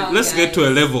get to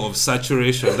a level of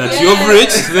saturation that you've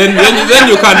reached. Then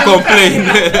you can complain.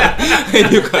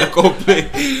 Then you can complain.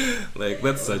 Like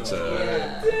that's such a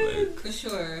like, for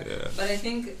sure. Yeah. But I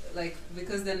think like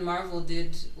because then Marvel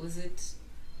did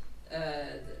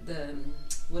the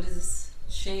what is this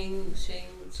Shang-Chi.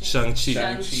 So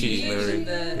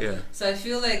I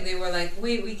feel like they were like,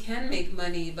 wait, we can make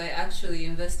money by actually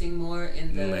investing more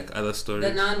in the like other stories,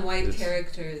 the non-white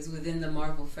characters within the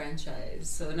Marvel franchise.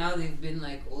 So now they've been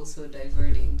like also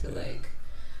diverting to like,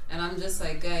 and I'm just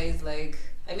like, guys, like,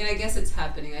 I mean, I guess it's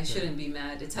happening. I shouldn't be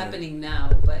mad. It's happening now,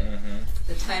 but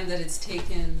the time that it's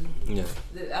taken,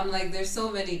 I'm like, there's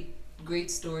so many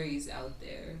great stories out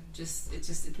there.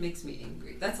 It makes me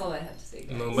angry. That's all I have to say,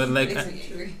 guys. No, but like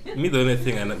me the only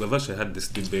thing, and we've actually had this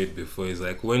debate before, is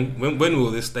like when will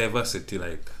this diversity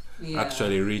like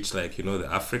actually reach like the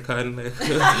African like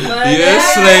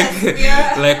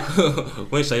like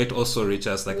when shall it also reach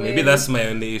us? Like maybe that's my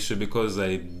only issue, because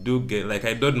I do get like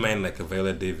I don't mind like a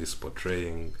Viola Davis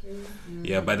portraying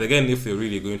but again, if they're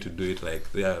really going to do it, like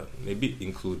maybe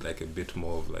include like a bit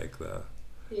more of like the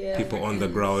people on the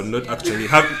ground, not actually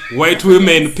have white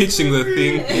women pitching the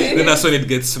thing. Then that's when it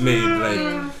gets made.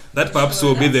 Like that perhaps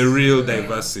will be the real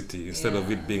diversity, instead of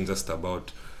it being just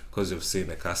about because you've seen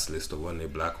a cast list of only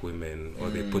black women, or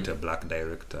they put a black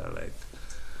director. Like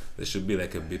there should be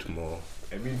like a bit more.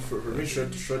 I mean, for me,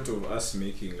 short of us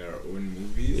making our own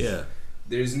movies,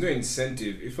 there is no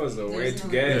incentive. If I was a white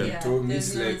guy and told me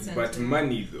it's like, incentive. But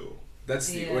money though, that's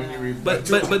the only reason. But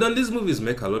then these movies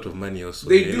make a lot of money also.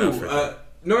 They do. Africa.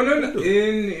 No.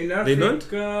 In Africa, they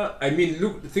don't? I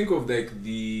mean, think of like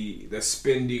the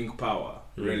spending power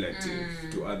relative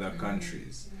to other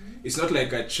countries. It's not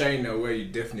like a China where you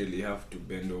definitely have to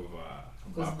bend over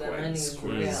backwards.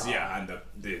 And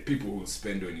the people who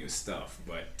spend on your stuff.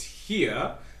 But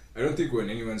here, I don't think we're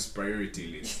on anyone's priority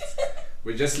list.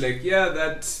 We're just like,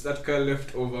 that kind of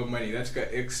leftover money, that kind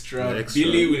of extra.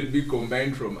 Billy will be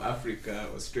combined from Africa,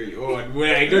 Australia,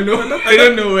 where I don't know. I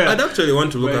don't know where. I'd actually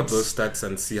want to look up those stats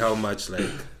and see how much like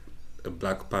a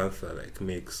Black Panther like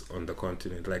makes on the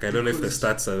continent. Like I don't know if the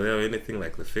stats are there or anything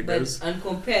like the figures. And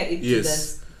compare it to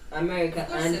the America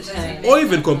and China, or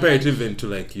even compare it even to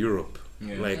like Europe.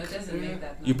 Like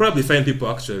you probably find people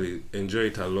actually enjoy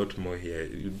it a lot more here.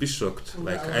 You'd be shocked.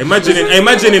 Like I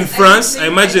imagine in France, I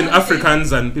imagine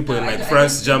Africans and people in like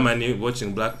France, Germany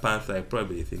watching Black Panther. I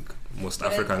probably think most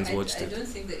Africans watched it. I don't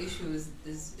think the issue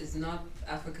is not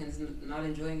Africans not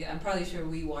enjoying it. I'm probably sure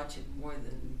we watch it more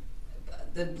than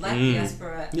the black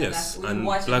diaspora. Yes, and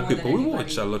black people, we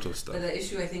watch a lot of stuff. But the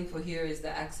issue I think for here is the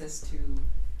access to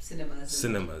cinemas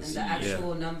and the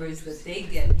actual numbers that they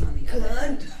get on the other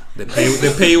hand. The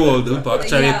paywall, people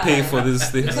actually pay for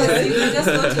this thing. Because you can just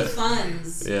go to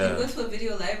funds. You can go to a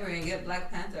video library and get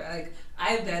Black Panther. Like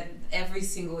I bet every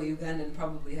single Ugandan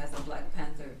probably has a Black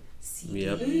Panther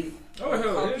CD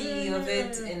copy of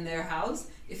it in their house.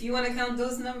 If you want to count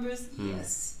those numbers,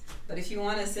 yes. But if you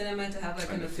want a cinema to have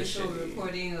like an official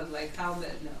reporting of like how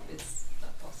that, no, it's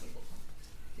not possible.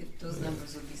 Those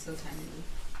numbers would be so tiny.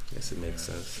 Yes, it makes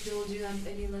sense. Joel, do you have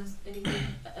any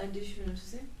additional to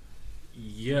say?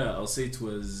 Yeah, I'll say it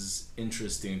was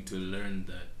interesting to learn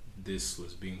that this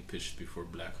was being pitched before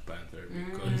Black Panther,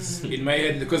 because in my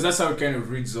head, because that's how it kind of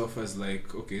reads off as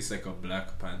like, okay, it's like a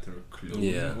Black Panther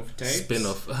clone of types.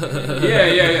 Spin-off.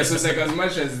 yeah. So it's like, as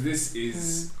much as this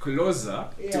is closer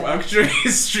to actual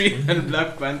history than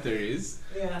Black Panther is,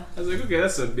 Yeah. I was like, okay,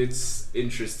 that's a bit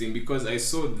interesting because I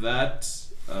saw that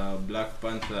Black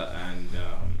Panther and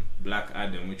Black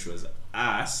Adam, which was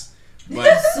ass.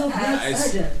 But so Black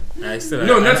Adam. I still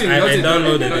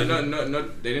downloaded it. No,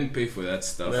 they didn't pay for that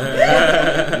stuff.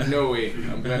 No way.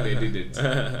 I'm glad they did it.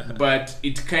 But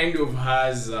it kind of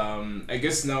has, I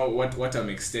guess now what I'm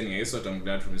extending, I guess what I'm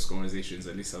glad from this conversation is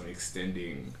at least I'm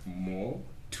extending more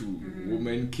to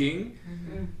Woman King.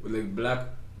 Like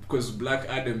because Black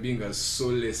Adam being as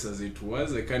soulless as it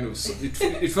was, I kind of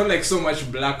it felt like so much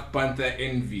Black Panther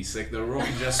envy. It's like The Rock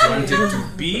just wanted to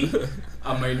be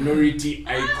a minority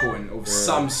icon of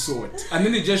some sort, and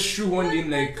then they just shoehorned in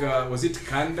like was it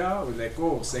Kanda? Or like,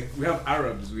 oh, it's like we have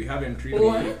Arabs, we haven't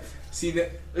really see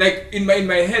that. Like in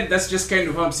my head, that's just kind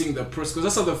of how I'm seeing the process,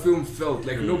 because that's how the film felt.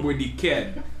 Like nobody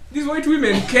cared. These white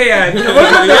women cared about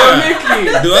what they were making.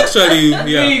 They actually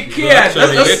cared.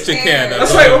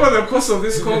 That's why over the course of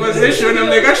this conversation, I'm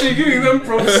like actually giving them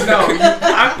props now. You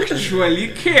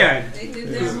actually cared.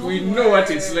 Because we know what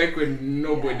it's like when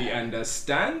nobody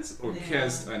understands or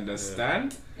cares to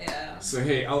understand. Yeah. So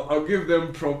hey, I'll give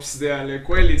them props there. Like,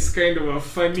 while it's kind of a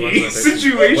funny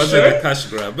situation. Wasn't a cash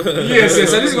grab. Yes.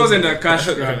 At least it wasn't a cash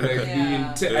grab. Like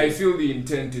I feel the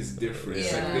intent is different.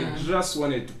 Yeah. Like they just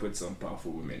wanted to put some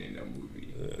powerful women in a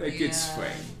movie. Like it's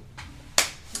fine.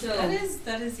 So that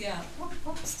is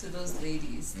props to those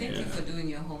ladies. Thank you for doing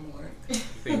your homework.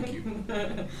 Thank you.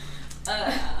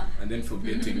 And then for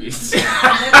getting it. And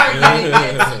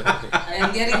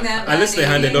getting that. At least they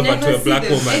handed over to a black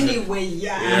woman. Anyway,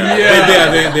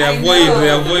 They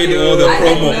avoid all the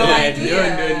promo.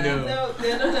 No.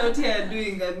 They're not out here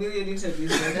doing a million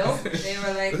interviews. No, they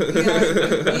were like, we are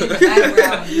in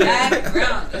the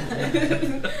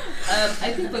background.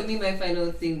 I think for me, my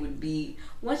final thing would be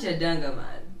watch a Danga Man.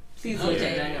 Please watch a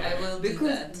Danga Man. I will do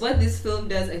because that. what this film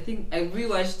does, I think I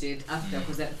rewatched it after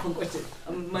because I forgot it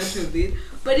much of it.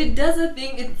 But it does a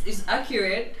thing. It's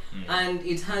accurate and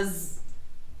it's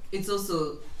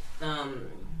also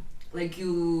like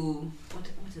you. What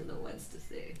are the words to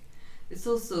say? It's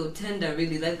also tender,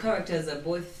 really. Like characters are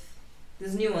both.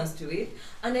 There's nuance to it,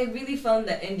 and I really found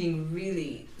the ending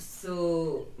really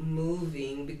so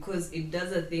moving because it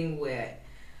does a thing where,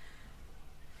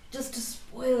 just to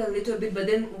spoil a little bit, but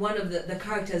then one of the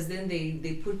characters, then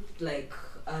they put like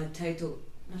a title,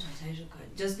 not a title card,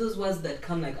 just those words that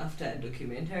come like after a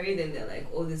documentary. Then they're like,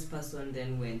 oh, this person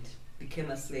then became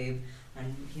a slave,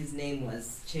 and his name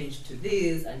was changed to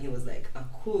this, and he was like a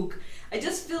cook. I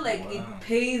just feel like it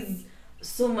pays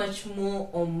so much more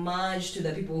homage to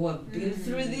the people who have been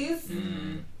through this.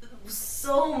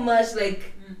 So much,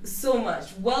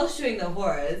 while showing the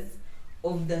horrors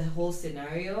of the whole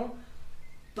scenario,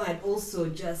 but also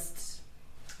just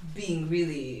being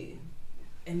really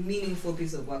a meaningful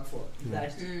piece of work for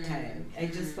that time. I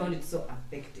just found it so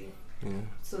affecting.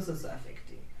 So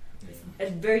affecting. A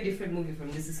very different movie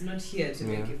from this. It's not here to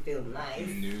make you feel nice.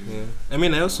 I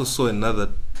mean, I also saw another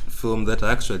film that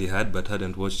I actually had but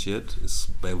hadn't watched yet. It's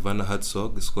by Werner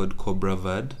Herzog. It's called Cobra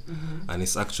Verde, and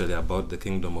it's actually about the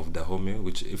kingdom of Dahomey,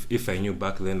 which if I knew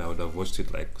back then I would have watched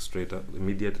it like straight up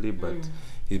immediately, but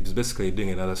he's basically doing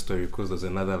another story because there's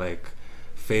another like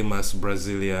famous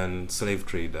Brazilian slave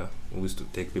trader who used to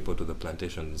take people to the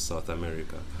plantations in South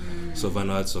America. So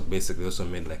Werner Herzog basically also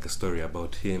made like a story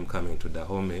about him coming to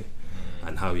Dahomey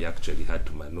and how he actually had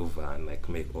to maneuver and like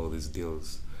make all these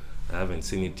deals. I haven't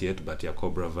seen it yet, but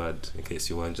Cobra Verde, in case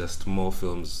you want just more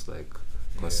films like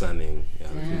concerning the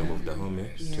kingdom of Dahomey,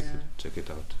 check it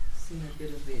out. Seen a bit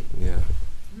of it.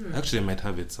 Actually I might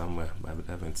have it somewhere, but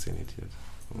I haven't seen it yet.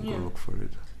 I'll go look for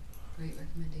it. Great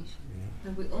recommendation.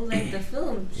 And we all like the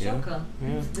film, Shocker.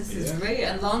 This is great.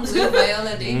 And long live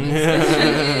Viola Davis. She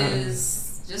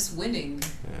is just winning.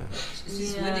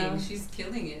 She's winning. She's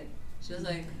killing it. She was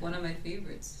like one of my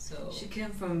favorites. So she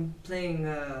came from playing,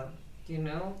 they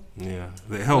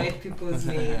help. white people's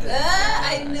maids.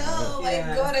 I know. My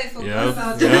God, I forgot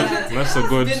about that. That's a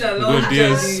good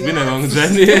years. It's been a long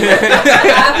journey.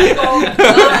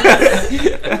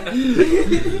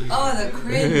 Oh, the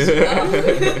cringe.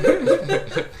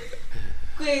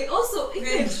 Wait, also,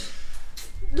 Cringe.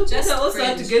 Lupita also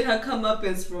had to get her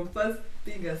comeuppance from first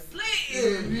being a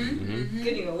slave.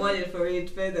 Getting awarded for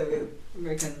it, by the way.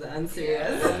 Americans are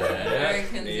unserious.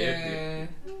 Americans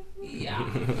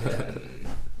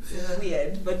are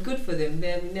weird, but good for them.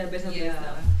 They're better place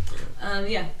now.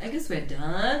 I guess we're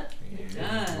done.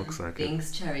 Done. Looks like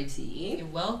Thanks, Charity. You're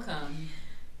welcome.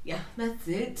 Yeah, that's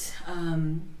it.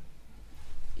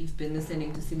 You've been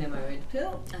listening to Cinema Red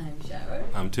Pill. I'm Sharon.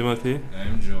 I'm Timothy.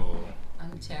 I'm Joel.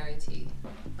 I'm Charity.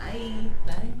 Bye.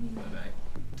 Bye. Bye-bye.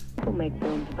 People make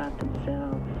films about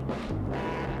themselves.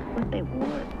 what they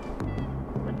want,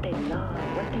 what they love,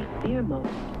 what they fear most.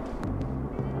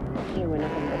 Here we're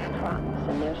nothing but props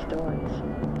and their stories.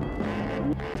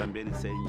 Também sei